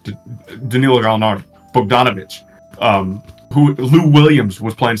Huerter, Danilo Gallinari, Bogdanovic, Lou Williams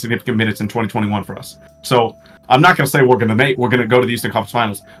was playing significant minutes in 2021 for us. So I'm not going to say we're going to go to the Eastern Conference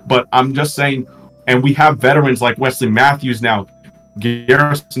Finals, but I'm just saying, and we have veterans like Wesley Matthews now,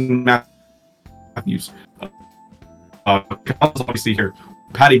 Garrison Matthews, obviously here,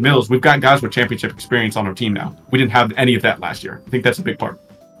 Patty Mills. We've got guys with championship experience on our team now. We didn't have any of that last year. I think that's a big part.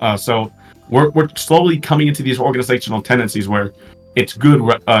 So we're slowly coming into these organizational tendencies where it's good.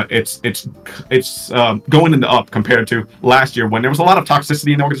 It's going in the up compared to last year when there was a lot of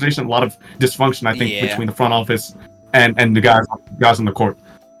toxicity in the organization, a lot of dysfunction. I think Yeah. between the front office and the guys on the court.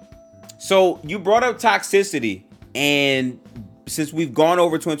 So you brought up toxicity, and since we've gone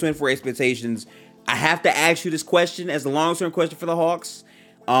over 2024 expectations, I have to ask you this question as a long-term question for the Hawks,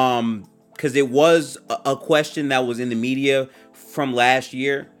 because it was a question that was in the media from last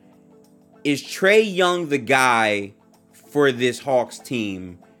year. Is Trae Young the guy for this Hawks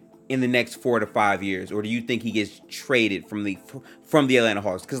team in the next 4 to 5 years, or do you think he gets traded from the Atlanta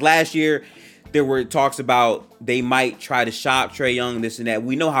Hawks? Because last year there were talks about they might try to shop Trae Young, this and that.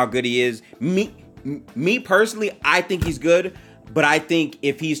 We know how good he is. Me personally, I think he's good, but I think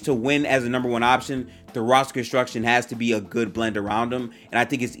if he's to win as a number one option, the roster construction has to be a good blend around him, and I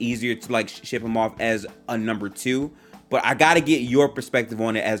think it's easier to like ship him off as a number two. But I got to get your perspective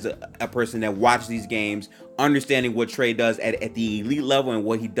on it as a person that watches these games, understanding what Trae does at the elite level and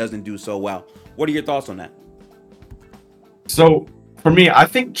what he doesn't do so well. What are your thoughts on that? So for me, I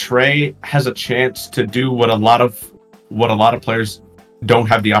think Trae has a chance to do what a lot of players don't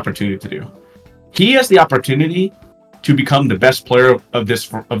have the opportunity to do. He has the opportunity to become the best player of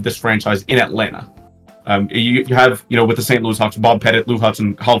this franchise in Atlanta. You have, with the St. Louis Hawks, Bob Pettit, Lou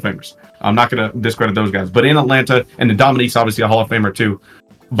Hudson, Hall of Famers. I'm not going to discredit those guys, but in Atlanta, and the Dominique's obviously a Hall of Famer too,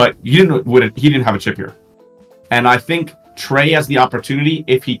 but he didn't have a chip here. And I think Trae has the opportunity,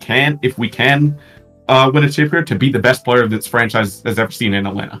 if we can win a chip here, to be the best player this franchise has ever seen in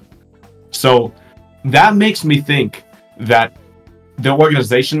Atlanta. So that makes me think that the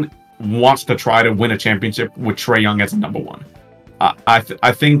organization wants to try to win a championship with Trae Young as a number one. I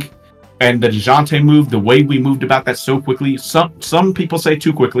think. And the DeJounte move, the way we moved about that so quickly, some people say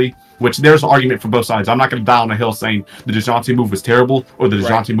too quickly, which there's an argument for both sides. I'm not going to die on a hill saying the DeJounte move was terrible or the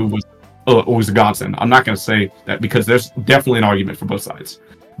DeJounte move was a godsend. I'm not going to say that because there's definitely an argument for both sides.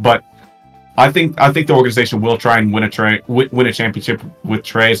 But I think the organization will try and win a championship with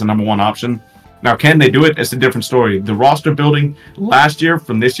Trae as a number one option. Now, can they do it? It's a different story. The roster building last year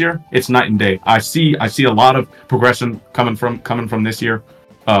from this year, it's night and day. I see a lot of progression coming from this year.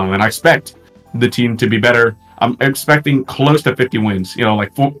 And I expect the team to be better. I'm expecting close to 50 wins,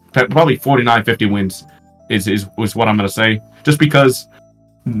 probably 49, 50 wins is what I'm going to say. Just because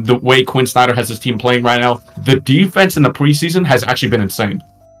the way Quinn Snyder has his team playing right now, the defense in the preseason has actually been insane.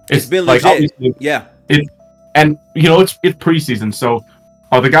 It's been legit. Yeah. It's preseason. So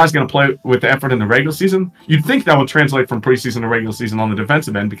are the guys going to play with the effort in the regular season? You'd think that would translate from preseason to regular season on the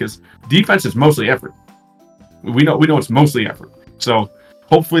defensive end because defense is mostly effort. We know it's mostly effort. So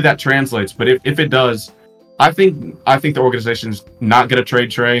hopefully that translates, but if it does, I think the organization's not going to trade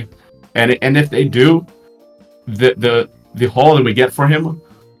Trae, and if they do, the haul that we get for him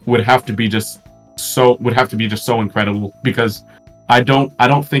would have to be just so incredible because I don't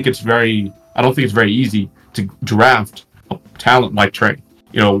think it's very easy to draft a talent like Trae.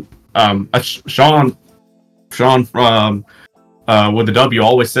 Sean with the W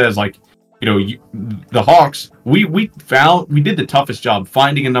always says the Hawks, we did the toughest job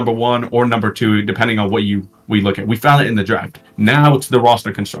finding a number one or number two, depending on what we look at. We found it in the draft. Now it's the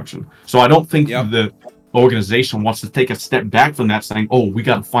roster construction. So I don't think the organization wants to take a step back from that, saying, "Oh, we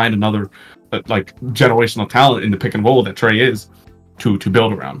got to find another generational talent in the pick and roll that Trae is to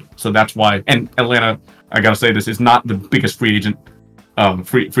build around." So that's why. And Atlanta, I gotta say, this is not the biggest free agent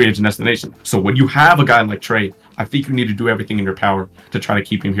destination. So when you have a guy like Trae, I think you need to do everything in your power to try to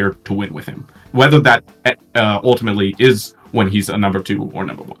keep him here to win with him. Whether that ultimately is when he's a number two or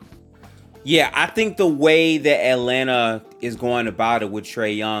number one. Yeah, I think the way that Atlanta is going about it with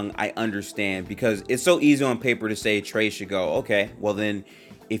Trae Young, I understand because it's so easy on paper to say Trae should go. Okay, well then,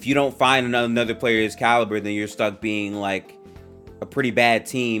 if you don't find another player his caliber, then you're stuck being like a pretty bad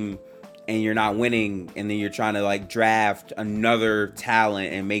team and you're not winning, and then you're trying to draft another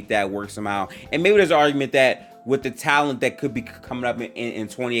talent and make that work somehow. And maybe there's an argument that with the talent that could be coming up in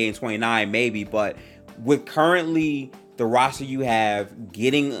 28 and 29, maybe, but with currently the roster you have,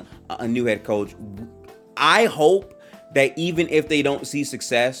 getting a new head coach, I hope that even if they don't see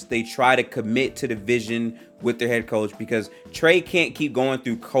success, they try to commit to the vision with their head coach, because Trae can't keep going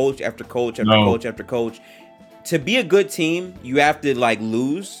through coach after coach after coach after coach. To be a good team, you have to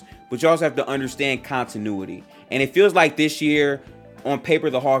lose, but you also have to understand continuity. And it feels like this year, on paper,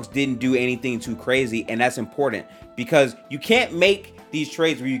 the Hawks didn't do anything too crazy, and that's important because you can't make these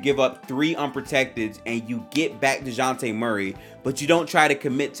trades where you give up 3 unprotecteds and you get back DeJounte Murray, but you don't try to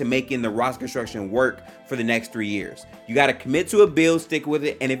commit to making the roster construction work for the next 3 years. You got to commit to a build, stick with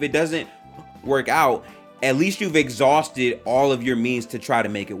it, and if it doesn't work out, at least you've exhausted all of your means to try to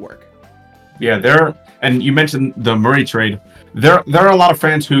make it work. Yeah, and you mentioned the Murray trade. There are a lot of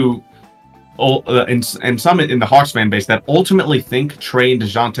fans who, and some in the Hawks fan base that ultimately think Trae and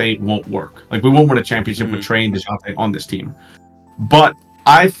DeJounte won't work. Like we won't win a championship with Trae and DeJounte on this team. But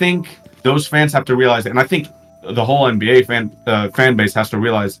I think those fans have to realize, and I think the whole NBA fan base has to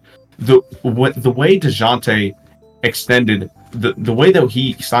realize the way DeJounte extended the way that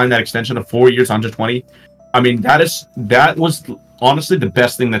he signed that extension of 4 years, 120. I mean, that was honestly the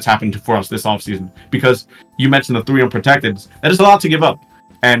best thing that's happened for us this offseason, because you mentioned the 3 unprotected. That is a lot to give up.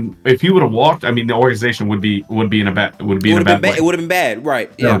 And if he would have walked, I mean, the organization would be in a bad way. It would have been bad,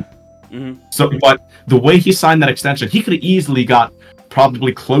 right? Yeah. So, but the way he signed that extension, he could have easily got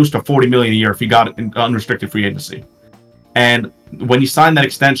probably close to $40 million a year if he got it in unrestricted free agency. And when he signed that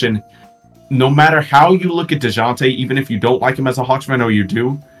extension, no matter how you look at DeJounte, even if you don't like him as a Hawks fan or you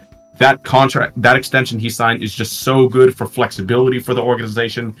do, that contract, that extension he signed is just so good for flexibility for the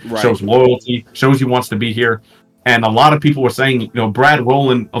organization, shows loyalty, shows he wants to be here. And a lot of people were saying, Brad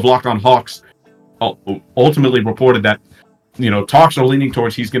Rowland of Locked On Hawks ultimately reported that, talks are leaning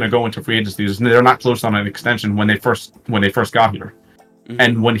towards he's going to go into free agency. They're not close on an extension when they first got here.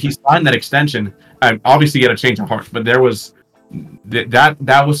 And when he signed that extension, obviously he had a change of heart, but there was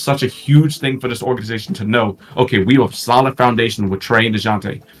that was such a huge thing for this organization to know, okay, we have a solid foundation with Trae and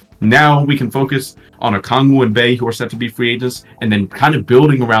DeJounte. Now we can focus on Okongwu and Bey, who are set to be free agents, and then kind of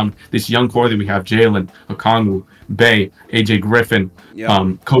building around this young core that we have: Jalen, Okongwu, Bey, AJ Griffin,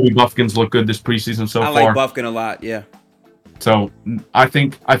 Kobe Buffkins look good this preseason so far. I like Buffkin a lot, yeah. So I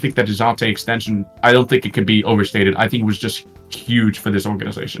think that DeJounte extension, I don't think it could be overstated. I think it was just huge for this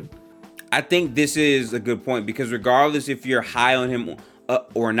organization. I think this is a good point, because regardless if you're high on him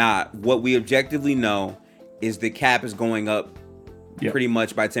or not, what we objectively know is the cap is going up pretty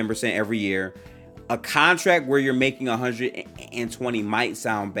much by 10% every year. A contract where you're making 120 might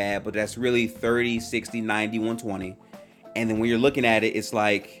sound bad, but that's really 30, 60, 90, 120. And then when you're looking at it, it's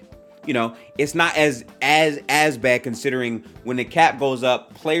like, it's not as bad, considering when the cap goes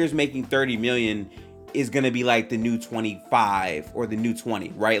up, players making 30 million is going to be like the new 25 or the new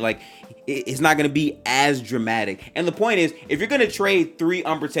 20, right? Like, it's not going to be as dramatic. And the point is, if you're going to trade 3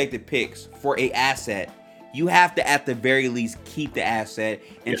 unprotected picks for a asset, you have to at the very least keep the asset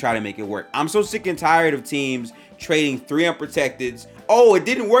and try to make it work. I'm so sick and tired of teams trading 3 unprotecteds. Oh, it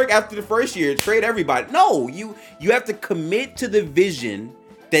didn't work after the first year. Trade everybody. No, you have to commit to the vision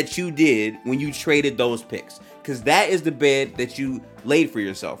that you did when you traded those picks, because that is the bed that you laid for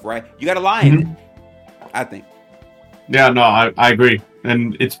yourself, right? You got to lie in it, I think. Yeah, no, I agree.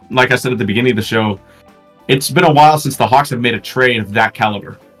 And it's like I said at the beginning of the show, it's been a while since the Hawks have made a trade of that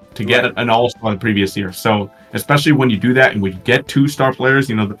caliber to get an all-star the previous year. So especially when you do that and we get 2-star players,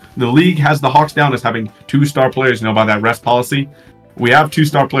 the league has the Hawks down as having 2-star players, by that rest policy. We have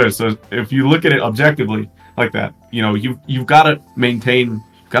 2-star players. So if you look at it objectively like that, you've got to maintain,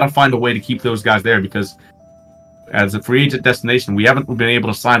 got to find a way to keep those guys there, because as a free agent destination, we haven't been able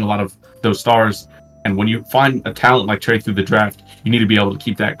to sign a lot of those stars. And when you find a talent like Trae through the draft, you need to be able to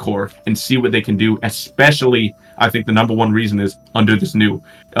keep that core and see what they can do. Especially, I think the number one reason is under this new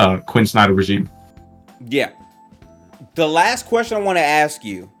Quinn Snyder regime. Yeah. The last question I want to ask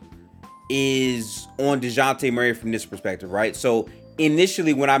you is on DeJounte Murray from this perspective, right? So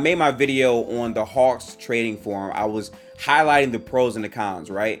initially, when I made my video on the Hawks trading forum, I was highlighting the pros and the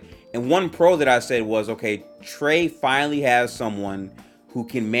cons, right? And one pro that I said was, okay, Trae finally has someone who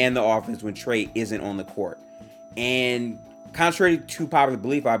can man the offense when Trae isn't on the court. And contrary to popular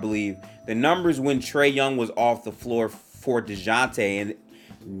belief, I believe, the numbers when Trae Young was off the floor for DeJounte and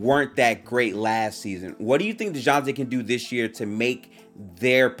weren't that great last season. What do you think DeJounte can do this year to make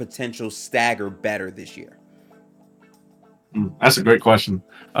their potential stagger better this year? That's a great question.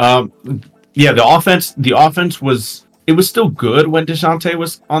 The offense was still good when DeJounte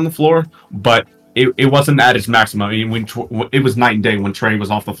was on the floor, but it wasn't at its maximum. I mean, it was night and day when Trae was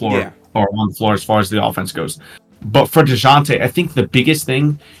off the floor or on the floor as far as the offense goes. But for DeJounte, I think the biggest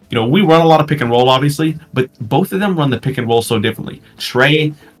thing, we run a lot of pick and roll, obviously, but both of them run the pick and roll so differently.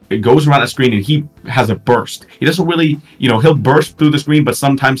 Trae, it goes around the screen and he has a burst. He doesn't really, he'll burst through the screen, but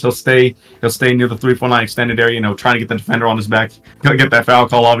sometimes he'll stay near the 3-4-9 extended area, trying to get the defender on his back. He'll get that foul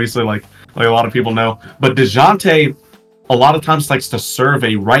call, obviously, like a lot of people know. But DeJounte a lot of times likes to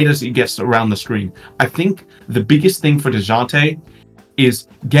survey right as he gets around the screen. I think the biggest thing for DeJounte is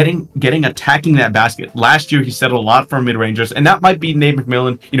getting attacking that basket. Last year he settled a lot for mid-rangers, and that might be Nate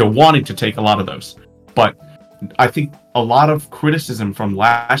McMillan, wanting to take a lot of those. But I think a lot of criticism from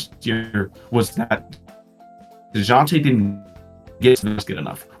last year was that DeJounte didn't get to the basket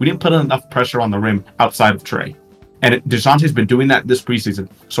enough. We didn't put enough pressure on the rim outside of Trae. And DeJounte's been doing that this preseason.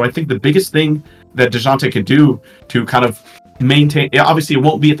 So I think the biggest thing that DeJounte can do to kind of maintain, obviously it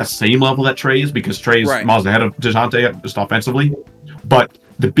won't be at the same level that Trae is, because Trae is miles ahead of DeJounte just offensively. But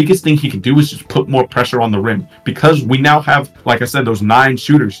the biggest thing he can do is just put more pressure on the rim, because we now have, like I said, those 9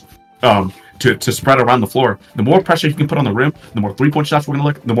 shooters to spread around the floor. The more pressure he can put on the rim, the more three-point shots we're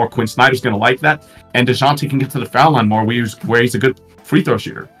going to look, the more Quinn Snyder's going to like that. And DeJounte can get to the foul line more where he's a good free throw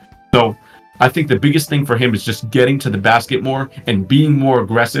shooter. So I think the biggest thing for him is just getting to the basket more and being more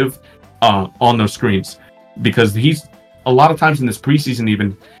aggressive on those screens. Because he's, a lot of times in this preseason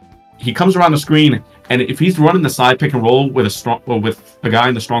even, he comes around the screen, and if he's running the side pick and roll with a guy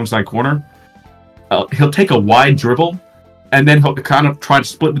in the strong side corner, he'll take a wide dribble, and then he'll kind of try to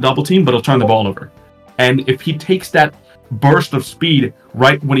split the double team, but he'll turn the ball over. And if he takes that burst of speed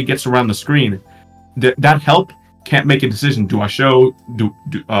right when he gets around the screen, that help can't make a decision. Do I show? Do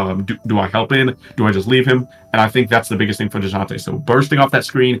I help in? Do I just leave him? And I think that's the biggest thing for DeJounte. So bursting off that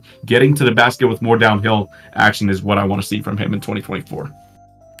screen, getting to the basket with more downhill action is what I want to see from him in 2024.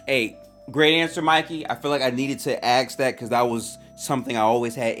 Hey, great answer, Mikey. I feel like I needed to ask that because that was something I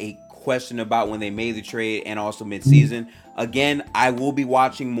always had a question about when they made the trade and also midseason. Again, I will be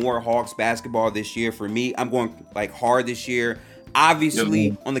watching more Hawks basketball this year. For me, I'm going like hard this year.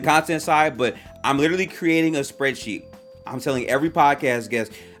 Obviously on the content side, but I'm literally creating a spreadsheet. I'm telling every podcast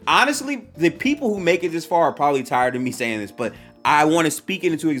guest. Honestly, the people who make it this far are probably tired of me saying this, but I want to speak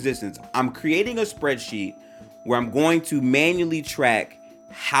it into existence. I'm creating a spreadsheet where I'm going to manually track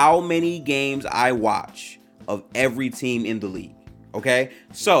how many games I watch of every team in the league. Okay?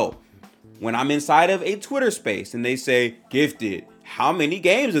 So, when I'm inside of a Twitter space and they say, Gifted, how many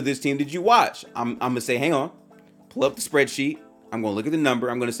games of this team did you watch? I'm going to say, hang on, pull up the spreadsheet. I'm going to look at the number.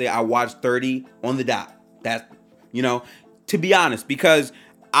 I'm going to say I watched 30 on the dot. That's, to be honest, because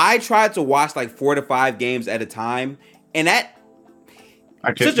I tried to watch like 4 to 5 games at a time, and that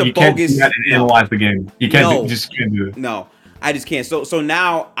such a bogus. You can't analyze the game. You can't. You just can't do it. No, I just can't. So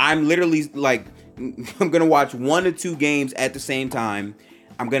now I'm literally like, I'm going to watch 1 to 2 games at the same time.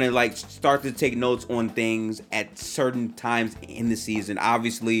 I'm going to like start to take notes on things at certain times in the season.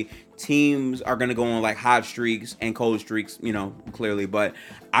 Obviously, teams are going to go on like hot streaks and cold streaks, clearly. But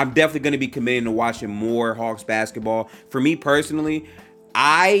I'm definitely going to be committing to watching more Hawks basketball. For me personally,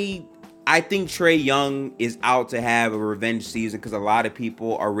 I think Trae Young is out to have a revenge season because a lot of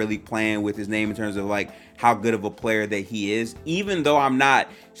people are really playing with his name in terms of like how good of a player that he is. Even though I'm not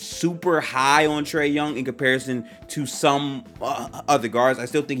super high on Trae Young in comparison to some other guards, I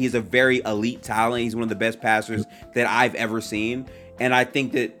still think he's a very elite talent. He's one of the best passers that I've ever seen. And I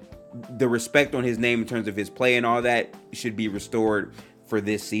think that the respect on his name in terms of his play and all that should be restored for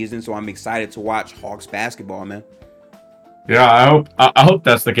this season. So I'm excited to watch Hawks basketball, man. Yeah, I hope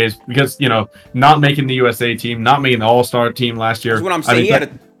that's the case because not making the USA team, not making the All-Star team last year. That's what I'm saying. He had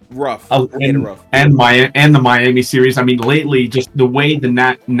a rough. And the Miami series. I mean, lately, just the way the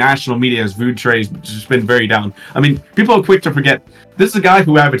national media has viewed Trae's just been very down. I mean, people are quick to forget this is a guy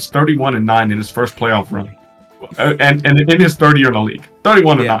who averaged 31-9 in his first playoff run, and in his third year in the league,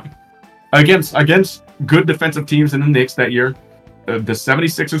 31-9 against good defensive teams in the Knicks that year, the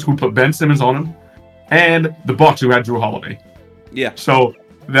 76ers who put Ben Simmons on him, and the Bucks who had Drew Holiday. Yeah. So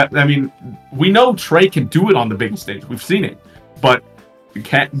we know Trae can do it on the biggest stage. We've seen it, but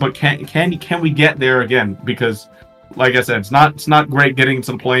can we get there again? Because, like I said, it's not great getting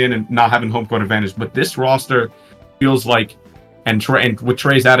some play-in and not having home court advantage. But this roster feels like, and with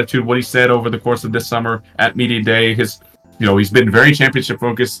Trae's attitude, what he said over the course of this summer at media day, he's been very championship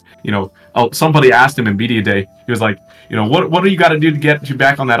focused. Somebody asked him in media day, he was like, what do you got to do to get you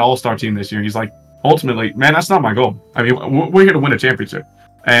back on that All-Star team this year? He's like, ultimately, man, that's not my goal. I mean, we're here to win a championship,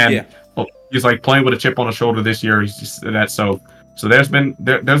 and he's like playing with a chip on his shoulder this year. He's just that. So there's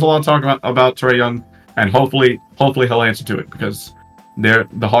a lot of talk about Trae Young, and hopefully he'll answer to it because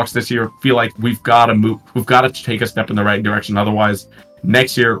the Hawks this year feel like we've got to move. We've got to take a step in the right direction. Otherwise,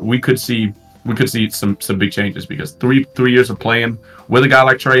 next year we could see some big changes because three years of playing with a guy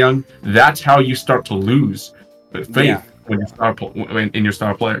like Trae Young, that's how you start to lose faith when you start in your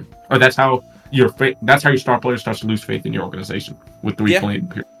star player, or that's how your star player starts to lose faith in your organization with 3 playing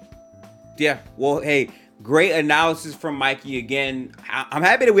periods. Yeah. Well, hey, great analysis from Mikey again. I'm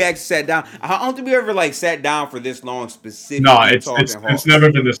happy that we actually sat down. I don't think we ever sat down for this long specifically. No, it's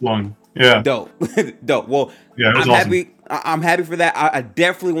never been this long. Yeah. Dope. Well, yeah, I'm awesome. happy. I'm happy for that. I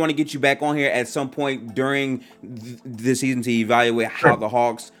definitely want to get you back on here at some point during the season to evaluate how the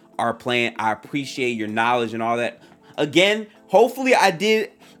Hawks are playing. I appreciate your knowledge and all that. Again, hopefully I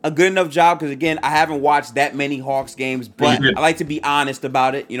did a good enough job because, again, I haven't watched that many Hawks games, but I like to be honest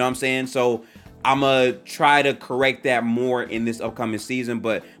about it. You know what I'm saying? So I'm going to try to correct that more in this upcoming season.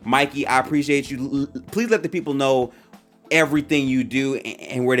 But Mikey, I appreciate you. Please let the people know everything you do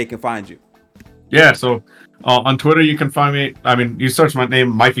and where they can find you. Yeah, so on Twitter you can find me. I mean, you search my name,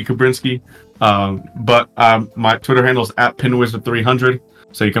 Mikey Kubrinsky, but my Twitter handle is @PinWizard300.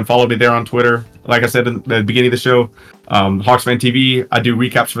 So you can follow me there on Twitter. Like I said in the beginning of the show, Hawks Fan TV, I do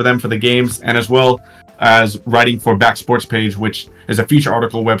recaps for them for the games, and as well as writing for Back Sports Page, which is a feature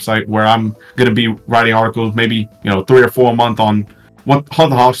article website where I'm going to be writing articles, maybe 3 or 4 a month on how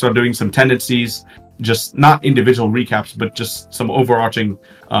the Hawks are doing, some tendencies, just not individual recaps, but just some overarching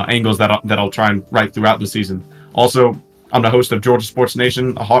angles that I'll try and write throughout the season. Also, I'm the host of Georgia Sports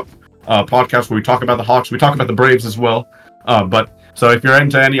Nation, a Hawk podcast where we talk about the Hawks. We talk about the Braves as well. So if you're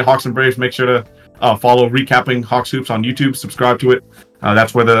into any Hawks and Braves, make sure to follow Recapping Hawks Hoops on YouTube. Subscribe to it.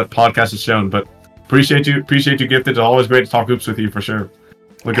 That's where the podcast is shown. But appreciate you, Gifted. It's always great to talk hoops with you for sure.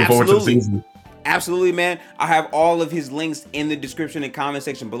 Looking forward to the season. Absolutely, man. I have all of his links in the description and comment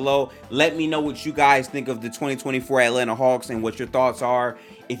section below. Let me know what you guys think of the 2024 Atlanta Hawks and what your thoughts are.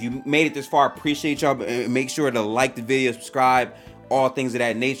 If you made it this far, appreciate y'all. Make sure to like the video, subscribe, all things of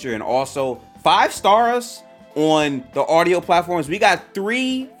that nature. And also 5-star us on the audio platforms. We got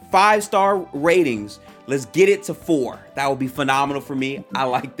 3 5-star ratings. Let's get it to 4. That would be phenomenal for me. I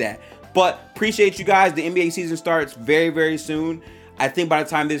like that. But appreciate you guys. The NBA season starts very, very soon. I think by the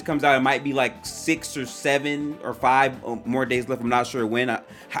time this comes out, it might be like 6 or 7 or 5 more days left. I'm not sure when.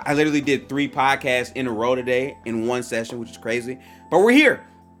 I literally did 3 podcasts in a row today in one session, which is crazy. But we're here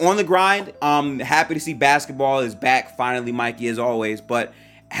on the grind. Happy to see basketball is back finally, Mikey, as always. But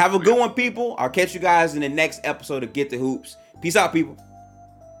have a good one, people. I'll catch you guys in the next episode of Get the Hoops. Peace out, people.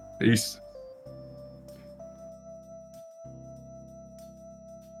 Peace.